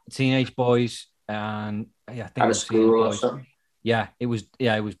 Yeah, teenage boys, and I think it was school or something. Yeah, it was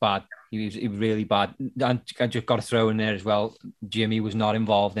bad. He was really bad. And I just got to throw in there as well. Jimmy was not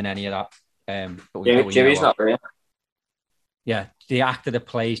involved in any of that. Jimmy's not real. Yeah, the actor that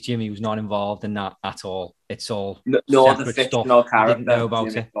plays Jimmy was not involved in that at all. It's all the fictional character. I didn't know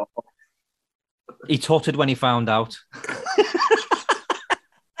about Jimmy. It. He tutted when he found out.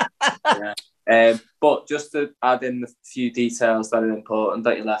 Yeah. But just to add in a few details that are important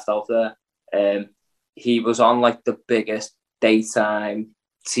that you left out there, he was on like the biggest daytime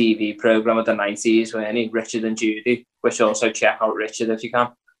TV program of the 90s, when Richard and Judy, which also check out Richard if you can.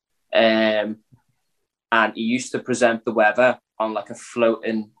 And he used to present the weather on like a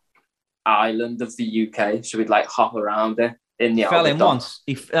floating island of the UK, so we'd like hop around it in the. He fell in once.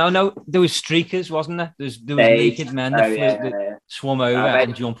 No, there was streakers, wasn't there? There was naked men that swum over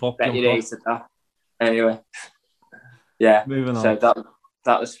and jump up. That. Anyway, yeah. Moving on. So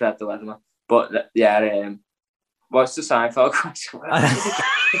that was Fred the Weatherman. But yeah, what's the Seinfeld question?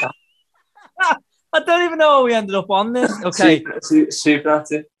 I don't even know how we ended up on this. Okay. Super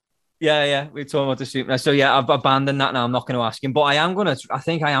Nazi. Yeah. We're talking about the super. So yeah, I've abandoned that now. I'm not going to ask him, but I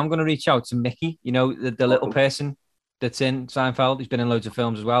think I am going to reach out to Mickey, you know, the little person that's in Seinfeld. He's been in loads of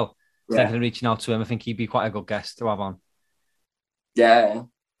films as well. Thinking of reaching out to him. I think he'd be quite a good guest to have on. Yeah.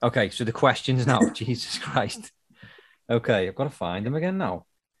 Okay, so the questions now. Jesus Christ. Okay, I've got to find him again now.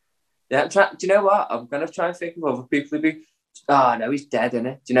 Yeah, do you know what? I'm going to try and think of other people who be... Oh, no, he's dead, isn't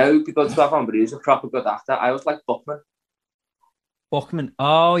it? Do you know who'd be good to have on, but he's a proper good actor? I always like Buckman. Buckman.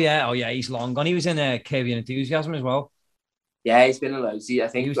 Oh, yeah, he's long gone. He was in Curb Your Enthusiasm as well. Yeah, he's been in loads. I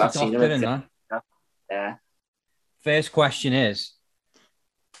think he was the doctor in that. Yeah. First question is,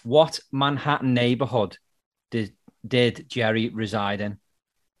 what Manhattan neighborhood did Jerry reside in?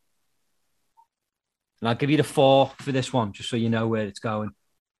 And I'll give you the 4 for this one, just so you know where it's going.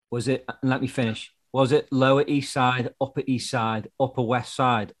 Was it, and let me finish, was it Lower East Side, Upper East Side, Upper West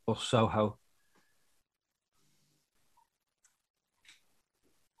Side, or Soho?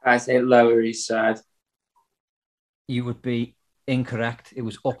 I say Lower East Side. You would be incorrect. It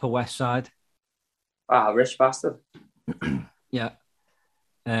was Upper West Side. Wow, rich bastard. Yeah.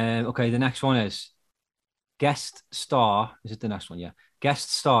 Okay, the next one is guest star. Is it the next one? Yeah.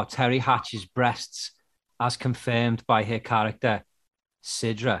 Guest star Terry Hatch's breasts, as confirmed by her character,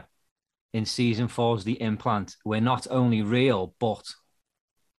 Sidra, in season 4's The Implant, were not only real, but...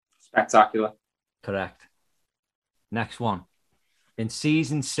 Spectacular. Correct. Next one. In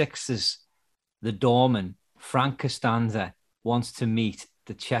season 6's The Doorman, Frank Costanza wants to meet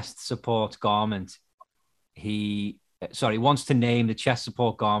the chest support garment. Wants to name the chest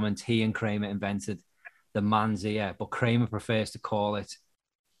support garment he and Kramer invented, the man's ear, but Kramer prefers to call it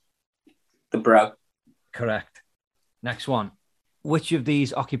the bro. Correct. Next one. Which of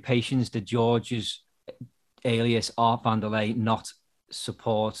these occupations did George's alias Art Vandelay not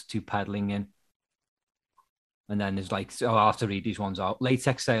support to peddling in? And then there's like, I'll have to read these ones out.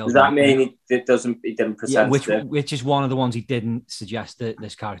 Latex salesman. Does that mean he didn't present? Yeah, which is one of the ones he didn't suggest that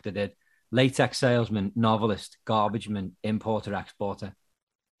this character did. Latex salesman, novelist, garbage man, importer, exporter.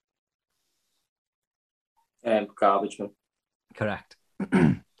 Garbage man. Correct.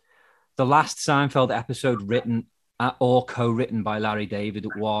 The last Seinfeld episode written or co-written by Larry David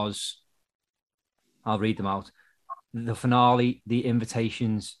was, I'll read them out. The finale, the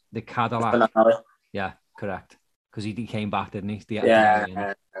invitations, the Cadillac. The finale. Yeah, correct. Because he came back, didn't he?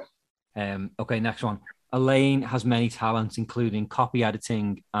 Yeah. Okay, next one. Elaine has many talents, including copy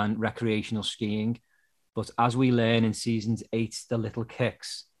editing and recreational skiing. But as we learn in seasons 8, The Little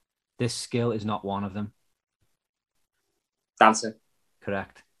Kicks, this skill is not one of them. Dancing.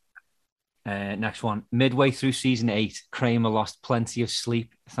 Correct. Next one. Midway through season 8, Kramer lost plenty of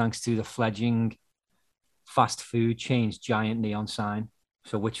sleep thanks to the fledgling fast food chain's giant neon sign.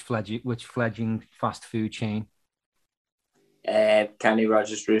 So which fledgling fast food chain? Kenny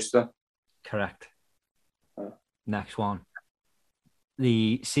Rogers Rooster. Correct. Next one.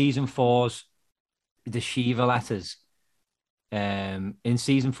 The season 4's The Shiva Letters. In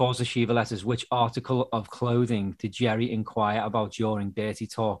season 4's The Shiva Letters, which article of clothing did Jerry inquire about during dirty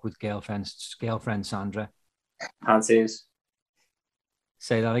talk with girlfriend Sandra? Panties.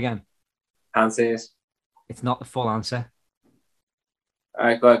 Say that again. Panties. It's not the full answer. All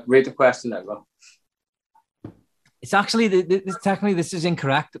right, go ahead. Read the question then, bro. It's actually, technically this is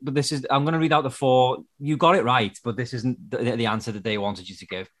incorrect, but I'm going to read out the 4. You got it right, but this isn't the answer that they wanted you to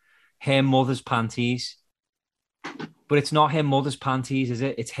give. Her mother's panties. But it's not her mother's panties, is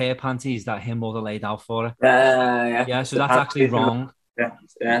it? It's her panties that her mother laid out for her. Yeah. Yeah, so that's actually wrong.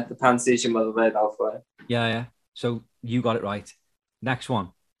 Yeah, the panties your mother laid out for her. Yeah. So you got it right. Next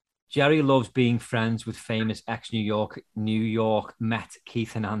one. Jerry loves being friends with famous ex-New York Met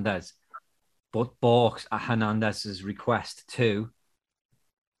Keith Hernandez, but balks at Hernandez's request to...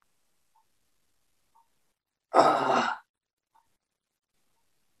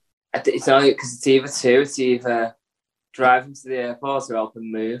 It's only because it's either 2. It's either drive him to the airport or help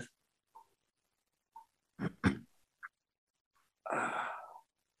him move.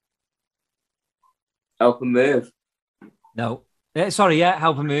 Help him move. No.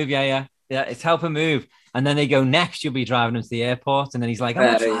 Help him move. Yeah, it's help him move. And then they go, next you'll be driving him to the airport. And then he's like,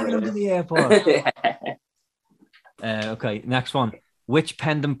 I'm not driving him to the airport. Okay, next one. Which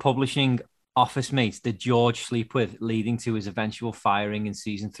Pendant Publishing office mates did George sleep with, leading to his eventual firing in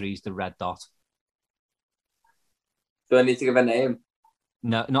season 3's The Red Dot? Do I need to give a name?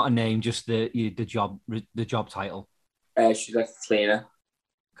 No, not a name, just the job title. She's like a cleaner.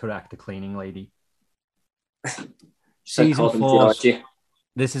 Correct, the cleaning lady. Season 4.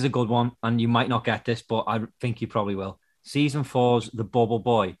 This is a good one, and you might not get this, but I think you probably will. Season 4's The Bubble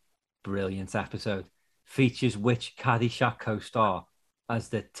Boy Brilliant episode. Features which Caddyshack co-star as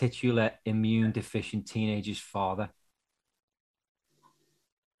the titular immune-deficient teenager's father?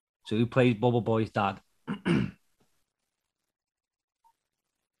 So who plays Bubble Boy's dad?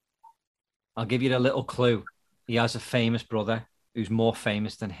 I'll give you a little clue. He has a famous brother who's more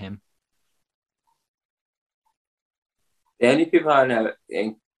famous than him. The only people I know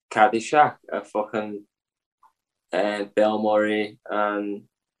in Caddyshack are fucking Bill Murray and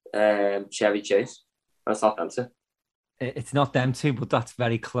Chevy Chase. That's not them two. It's not them two, but that's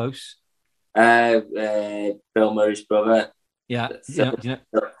very close. Bill Murray's brother. Yeah, do you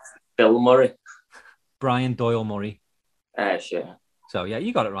know Bill Murray. Brian Doyle Murray. Sure. So yeah,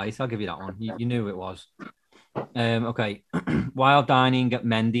 you got it right. I'll give you that one. You knew it was. Okay. While dining at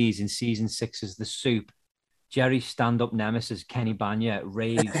Mendy's in season 6 The Soup, Jerry's stand-up nemesis Kenny Banya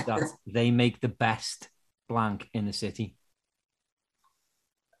raves that they make the best blank in the city.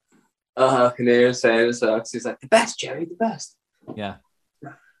 I can hear him saying it. So he's like, the best, Jerry, the best. Yeah.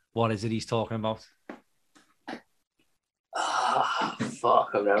 What is it he's talking about? Oh,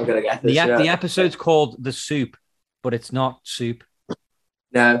 fuck, I'm never going to get this. The episode's called The Soup, but it's not soup.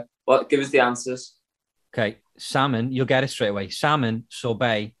 No. What? Give us the answers. Okay. Salmon, you'll get it straight away. Salmon,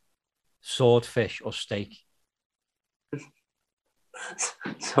 sorbet, swordfish, or steak.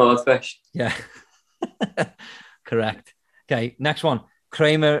 Swordfish. Yeah. Correct. Okay. Next one.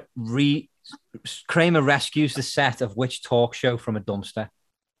 Kramer rescues the set of which talk show from a dumpster?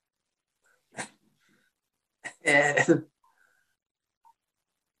 Yeah.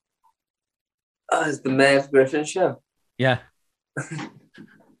 It's the Merv Griffin show. Yeah.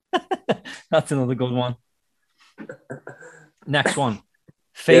 That's another good one. Next one.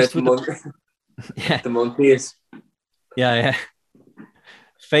 Faced with the monkeys. Yeah.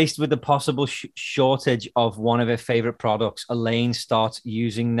 Faced with the possible shortage of one of her favorite products, Elaine starts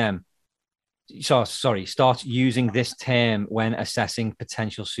using this term when assessing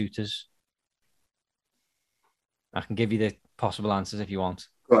potential suitors. I can give you the possible answers if you want.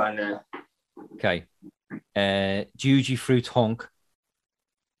 Go on now. Okay. Juji fruit hunk,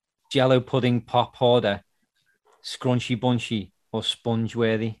 Jello pudding pop hoarder, scrunchy bunchy, or sponge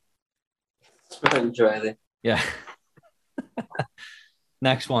worthy. Sponge worthy. Yeah.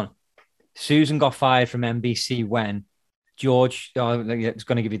 Next one. Susan got fired from NBC when George. It's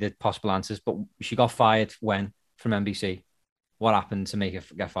going to give you the possible answers, but she got fired when from NBC. What happened to make her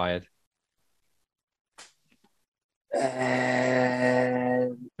get fired?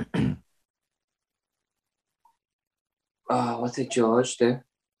 What did George do?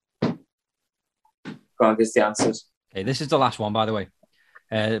 Go on, give us the answers. Okay, this is the last one, by the way.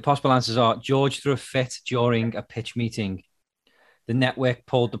 The possible answers are George threw a fit during a pitch meeting. The network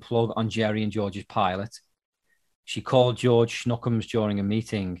pulled the plug on Jerry and George's pilot. She called George Schnookums during a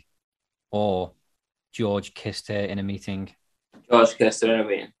meeting. Or George kissed her in a meeting. George kissed her in a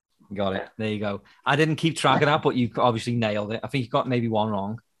meeting. Got it. There you go. I didn't keep track of that, but you obviously nailed it. I think you got maybe one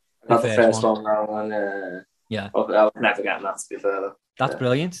wrong. Got the first one wrong. Yeah. I was never getting that, to be fair, though. That's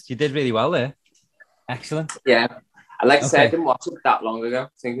brilliant. You did really well there. Excellent. Yeah. I like to say I didn't watch it that long ago. I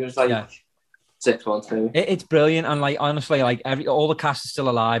think it was like 6 months maybe. It's brilliant. And like, honestly, like all the cast is still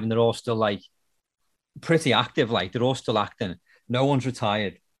alive and they're all still like pretty active. Like they're all still acting. No one's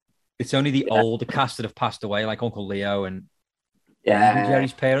retired. It's only the older cast that have passed away, like Uncle Leo and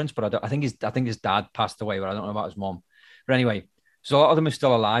Jerry's parents. But I think his dad passed away, but I don't know about his mom. But anyway, so a lot of them are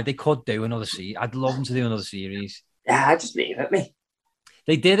still alive. They could do another series. I'd love them to do another series. Yeah, just leave it me.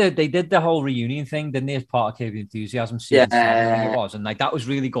 They did the whole reunion thing, didn't they, as part of Curb Your Enthusiasm season 7, I think it was, and like that was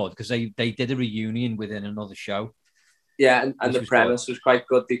really good because they did a reunion within another show. Yeah, and the premise was quite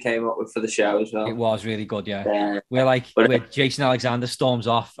good. They came up with for the show as well. It was really good, yeah. Where Jason Alexander storms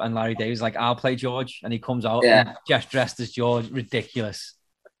off and Larry David's like, "I'll play George," and he comes out just dressed as George. Ridiculous.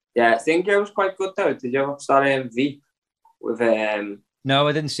 Yeah, I think it was quite good though. Did you ever start Veep with No,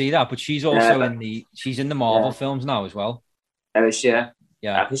 I didn't see that, but she's also she's in the Marvel films now as well. Oh, is she?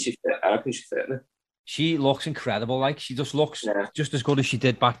 Yeah. I think she's fit. She looks incredible. Like she just looks just as good as she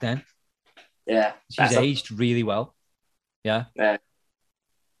did back then. Yeah. She's aged really well. Yeah. Yeah.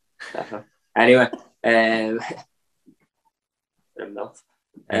 Anyway, enough.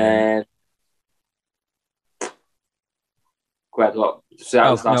 I was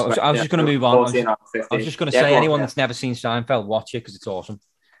just going to move on. I was just going to say, anyone that's never seen Seinfeld, watch it because it's awesome.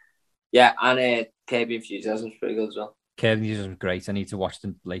 Yeah, and Curb Your Enthusiasm is pretty good as well. Curb Your Enthusiasm is great. I need to watch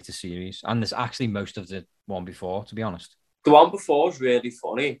the later series. And there's actually most of the one before, to be honest. The one before is really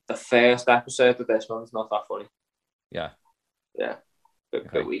funny. The first episode of this one's not that funny. Yeah. Yeah.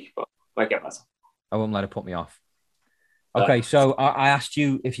 Bit weak, but might get better. I won't let it put me off. Okay, so I asked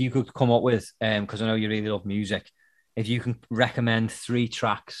you if you could come up with, because I know you really love music, if you can recommend 3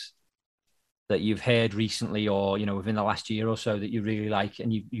 tracks that you've heard recently or, within the last year or so that you really like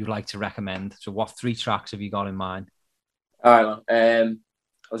and you'd like to recommend. So what 3 tracks have you got in mind? All right, well, I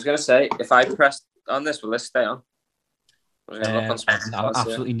was going to say, if I pressed on this, will this stay on? I was going to look on Spotify. I've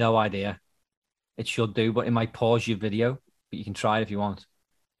absolutely no idea. It should do, but it might pause your video, but you can try it if you want.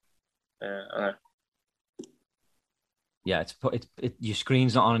 Okay. Yeah, your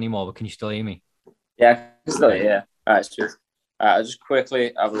screen's not on anymore, but can you still hear me? Yeah, still, yeah. All right, sweet. I'll just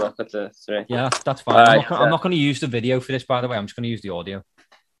quickly have a look at the 3. Yeah, that's fine. I'm not going to use the video for this, by the way. I'm just going to use the audio.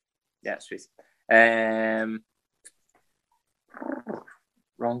 Yeah, sweet.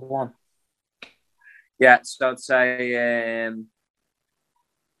 Wrong one. Yeah, so I'd say, I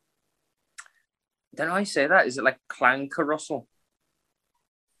don't know how you say that. Is it like Clan Carousel?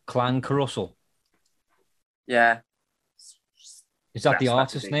 Clan Carousel? Yeah. Is that the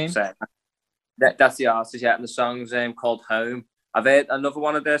artist name? That's the artist, yeah. And the song's called Home. I've heard another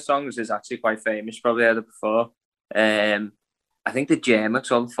one of their songs is actually quite famous. Probably heard it before. I think the German,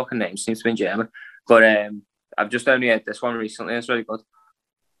 because all the fucking names seems to be in German. But I've just only heard this one recently. It's really good.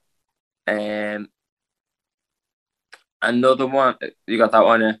 Another one. You got that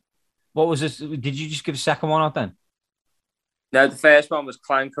one, yeah? What was this? Did you just give a second one out then? No, the first one was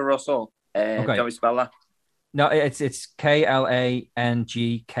Clan Carousel. Okay. Can we spell that? No, it's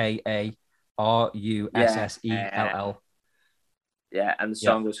KLANGKARUSSELL. Yeah, and the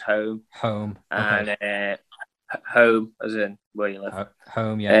song was Home. Home. Okay. And Home, as in where you live.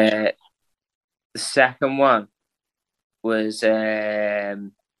 Home, yeah. The second one was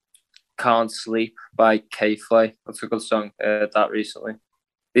Can't Sleep by K-Flay. That's a good song. That recently.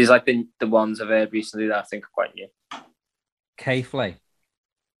 These are like the ones I've heard recently that I think are quite new. K-Flay?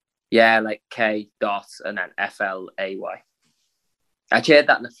 Yeah, like K dot and then FLAY. I actually heard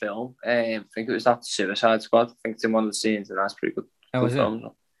that in a film. I think it was that Suicide Squad. I think it's in one of the scenes, and that's pretty good. Oh, is it?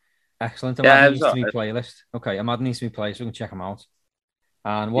 Film. Excellent. I'm adding these to my playlist. Okay, I'm adding these to my playlist. We can check them out.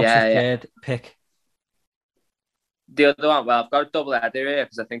 And what's your third pick? The other one, well, I've got a double header here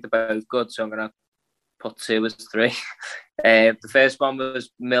because I think they're both good, so I'm going to put 2 as 3. The first one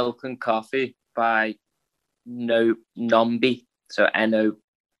was Milk and Coffee by Nombe, so Nombe.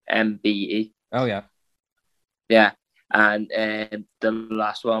 Oh, yeah. Yeah, and the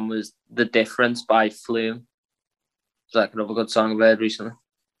last one was The Difference by Flume. It's like another good song I've heard recently.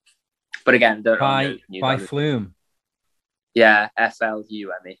 But again, by Flume. Yeah,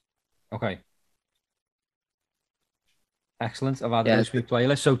 FLUME. Okay. Excellent. I've added those to my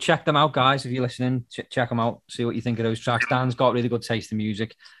playlist. So check them out, guys. If you're listening, check them out. See what you think of those tracks. Dan's got really good taste in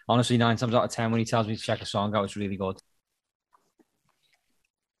music. Honestly, 9 times out of 10, when he tells me to check a song out, it's really good.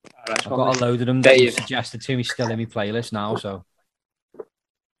 I've got a load of them that you suggested to me still in my playlist now. So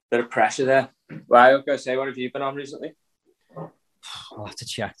bit of pressure there. Well, I was going to say, what have you been on recently? I'll have to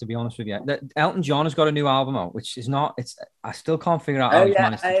check, to be honest with you. Elton John has got a new album out, which is not. I still can't figure out how he's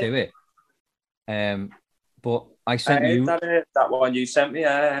managed to do it. But I sent you that one you sent me.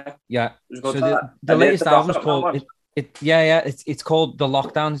 Yeah. So the latest album's called it's called The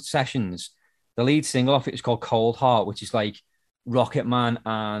Lockdown Sessions. The lead single off it is called Cold Heart, which is like Rocket Man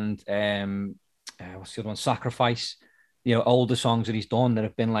and what's the other one? Sacrifice. Older songs that he's done that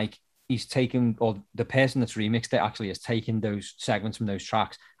have been like he's taken, or the person that's remixed it actually has taken those segments from those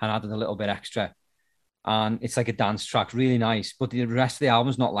tracks and added a little bit extra. And it's like a dance track, really nice. But the rest of the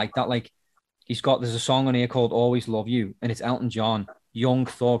album's not like that. Like there's a song on here called Always Love You, and it's Elton John, Young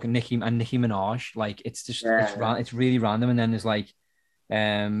Thug, Nicki Minaj. Like it's just it's really random. And then there's like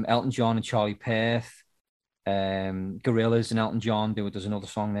Elton John and Charlie Puth, Gorillaz and Elton John. There's another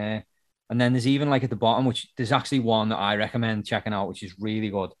song there. And then there's even like at the bottom, which there's actually one that I recommend checking out, which is really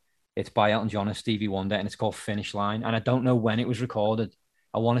good. It's by Elton John and Stevie Wonder, and it's called Finish Line. And I don't know when it was recorded.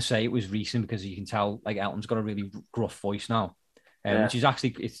 I want to say it was recent because you can tell like Elton's got a really gruff voice now, which is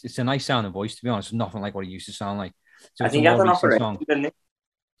actually it's a nice sounding voice, to be honest. It's nothing like what he used to sound like. So I think he had an operation, didn't he?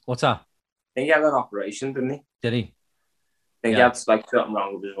 What's that? I think he had an operation, didn't he? Did he? I think he had like something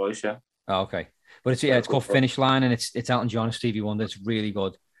wrong with his voice, yeah. Oh, okay. But it's called Finish Line, and it's Elton John and Stevie Wonder. It's really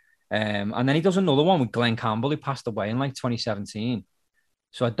good. And then he does another one with Glenn Campbell, who passed away in like 2017.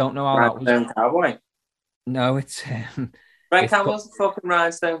 So I don't know how Rhinestone Cowboy. No, it's Glenn Campbell's the fucking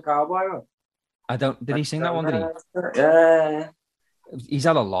Rhinestone Cowboy. Did he sing that one? Did he? Yeah. He's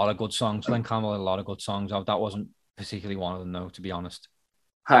had a lot of good songs. Glenn Campbell had a lot of good songs. That wasn't particularly one of them, though, to be honest.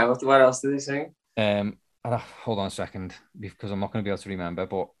 Hi, what else did he sing? Hold on a second, because I'm not going to be able to remember.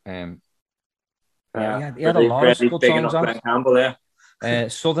 But he had a really, lot of good songs on. Glenn Campbell,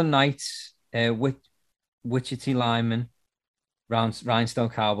 Southern Nights, Wichita Lineman, Rhinestone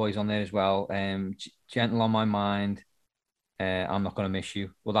Cowboys on there as well. Gentle on My Mind. I'm Not Gonna Miss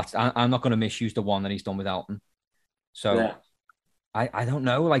You. Well, I'm Not Gonna Miss You is the one that he's done with Elton. So Yeah. I don't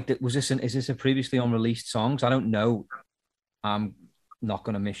know. Like, is this a previously unreleased songs? I don't know. I'm Not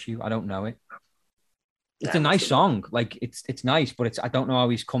Gonna Miss You. I don't know it. It's a nice song. Like, it's nice, but I don't know how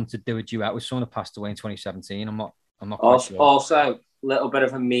he's come to do a duet with someone who passed away in 2017. I'm not quite sure. Also, a little bit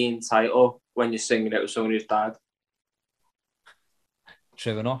of a mean title when you're singing it with someone who's died.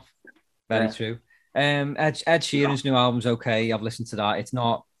 True enough. Very true. Ed Sheeran's new album's okay. I've listened to that. It's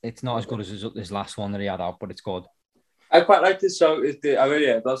not as good as his last one that he had out, but it's good. I quite like this song. I really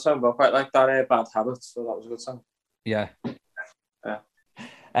heard that song, but I quite like that Bad Habits. So that was a good song. Yeah.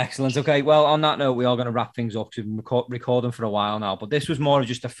 Excellent. Okay. Well, on that note, we are going to wrap things up because we've been recording for a while now. But this was more of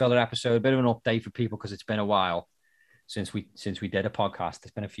just a filler episode, a bit of an update for people because it's been a while since we did a podcast.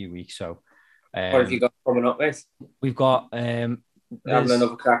 It's been a few weeks. So, what have you got coming up, mate? We've got having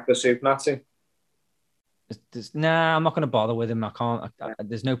another crack at Soup Nazi. Nah, I'm not going to bother with him. I can't.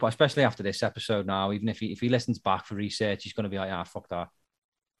 There's no point, especially after this episode now. Even if he listens back for research, he's going to be like, fuck that.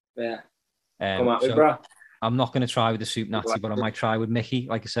 Yeah. Come at me, bro. I'm not going to try with the Soup Nazi, but I might try with Mickey.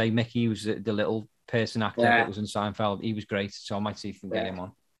 Like I say, Mickey was the little person actor that was in Seinfeld. He was great, so I might see if we can get him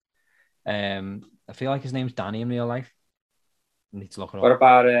on. I feel like his name's Danny in real life. I need to look it up. What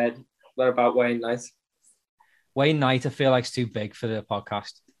about Wayne Knight? Wayne Knight, I feel like it's too big for the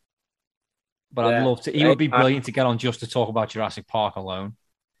podcast. But I'd love to. He would be brilliant to get on just to talk about Jurassic Park alone.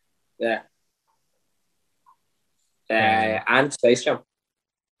 Yeah. And Space Jam.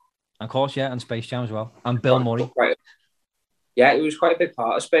 Of course, yeah, and Space Jam as well. And Bill Murray. Yeah, he was quite a big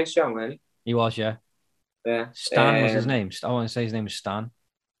part of Space Jam, wasn't he? He was, yeah. Yeah. Stan was his name. I want to say his name was Stan.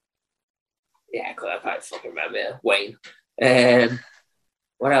 Yeah, I can't fucking remember. Wayne.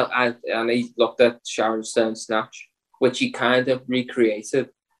 What else? And he looked at Sharon Stone Snatch, which he kind of recreated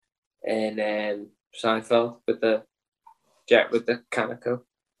in Seinfeld with the Kaneko.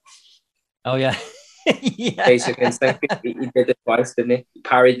 Oh, yeah. Yeah. Basic Instinct. He did it twice, didn't he? He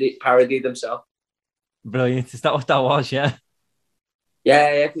parodied himself. Brilliant. Is that what that was? Yeah. Yeah.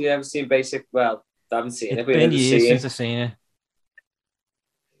 If you've ever seen Basic, well, I haven't seen it. It's been years since I've seen it.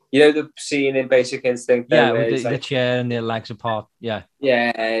 You know the scene in Basic Instinct? Yeah, with the chair and the legs apart. Yeah.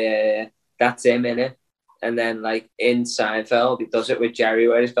 Yeah. That's him in it. And then, like, in Seinfeld, he does it with Jerry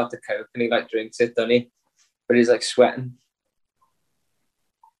where he's got the Coke and he, like, drinks it, doesn't he? But he's, like, sweating.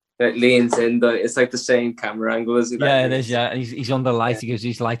 Like, leans in, but it's, like, the same camera angle as he. Yeah, it is, yeah. And he's under light. He goes,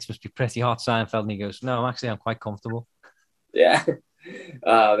 these lights must be pretty hot, Seinfeld. And he goes, no, I'm quite comfortable. Yeah.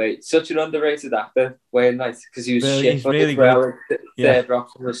 Mate, such an underrated actor, Wayne Knight, because he was shit. Really good. Third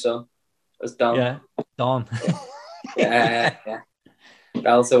Rock from the Sun. That's Don. Yeah, Don. Yeah.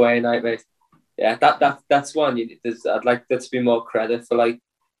 That was the Wayne Knight, mate. Yeah, that's one. I'd like there to be more credit for like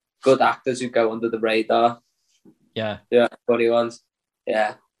good actors who go under the radar. Yeah, funny ones.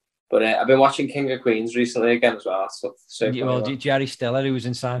 Yeah, but I've been watching King of Queens recently again as well. Jerry Stiller, who was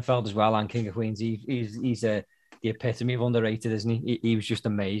in Seinfeld as well, and King of Queens, he's the epitome of underrated, isn't he? He was just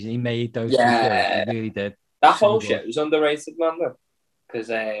amazing. He made those. Yeah, he really did. That whole show was underrated, man. Because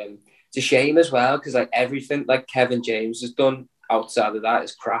it's a shame as well. Because like everything like Kevin James has done outside of that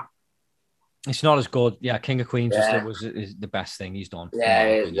is crap. It's not as good. Yeah, King of Queens is the best thing he's done.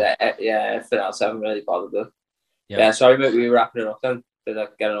 Yeah. Everything else I haven't really bothered with. Yeah, sorry, mate. We were wrapping it up then. Did I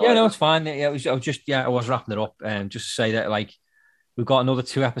get it all? Yeah, no, it's fine. Yeah, I was wrapping it up. Just to say that, like, we've got another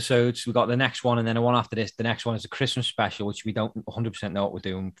 2 episodes. We've got the next one, and then the one after this. The next one is a Christmas special, which we don't 100% know what we're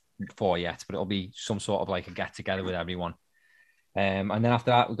doing for yet, but it'll be some sort of like a get together with everyone. And then after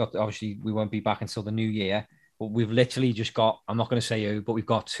that, we won't be back until the new year. But we've literally just got. I'm not going to say who, but we've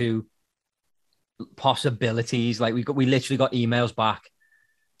got 2 possibilities. Like we literally got emails back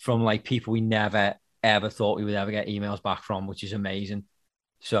from like people we never ever thought we would ever get emails back from, which is amazing.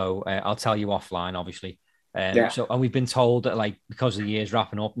 So I'll tell you offline, obviously. So and we've been told that like because the year's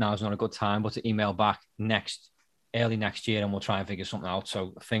wrapping up, now is not a good time, but to email back early next year, and we'll try and figure something out.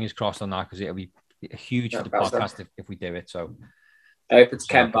 So fingers crossed on that, because it'll be huge for the podcast if we do it. So I hope it's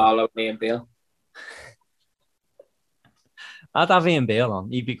Ken Barlow, me and Beale. I'd have Ian Beale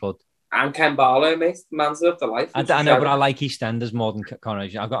on. He'd be good. I'm Ken Barlow, mate. Man's lived the life. I know, but I like EastEnders more than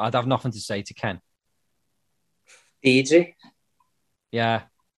Coronation. I'd have nothing to say to Ken. DJ? Yeah.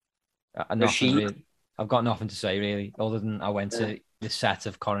 I've got nothing to say, really, other than I went to the set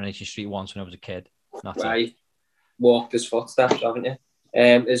of Coronation Street once when I was a kid. Right. Walked his footsteps, haven't you?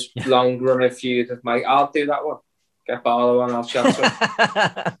 His long-running feud with Mike. I'll do that one. Get Barlow on, I'll chat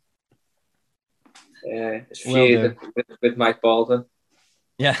to him. His feud with Mike Baldwin.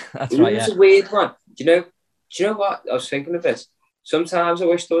 Yeah, that's right. It's a weird one. Do you know what? I was thinking of this. sometimes I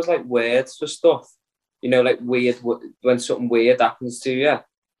wish there was like words for stuff, you know, like weird when something weird happens to you,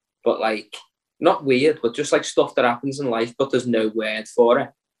 but like not weird, but just like stuff that happens in life, but there's no word for it.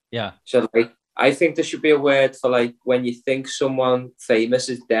 Yeah. So like, I think there should be a word for like when you think someone famous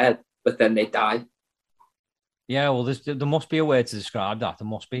is dead, but then they die. Yeah, well, there must be a word to describe that. There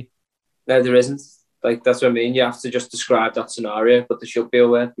must be. No, there isn't. Like, that's what I mean. You have to just describe that scenario, but there should be a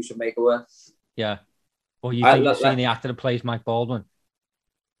word. We should make a word. Yeah. Well, you've seen the actor that plays Mike Baldwin?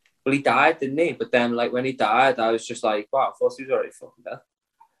 Well, he died, didn't he? But then, like, when he died, I was just like, wow, I thought he was already fucking dead.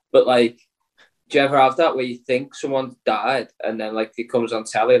 But, like, do you ever have that where you think someone died and then, like, he comes on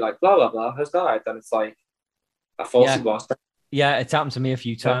telly, like, blah, blah, blah, has died? And it's like, I thought he was dead. Yeah, it's happened to me a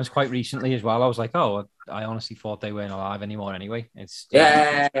few times quite recently as well. I was like, oh, I honestly thought they weren't alive anymore anyway. It's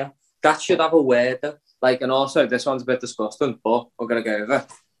Yeah, that should have a word, though. Like, and also, this one's a bit disgusting, but we're going to go over.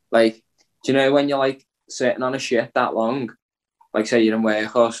 Like, do you know when you're, like, sitting on a shit that long, like, say you're in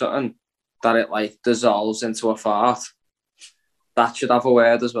work or something, that it, like, dissolves into a fart? That should have a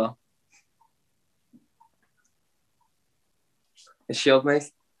word as well. It should,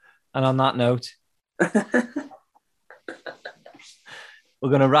 mate. And on that note, we're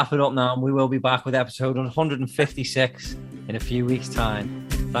going to wrap it up now, and we will be back with episode 156 in a few weeks' time.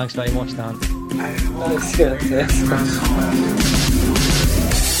 Thanks very much, Dan. Thanks.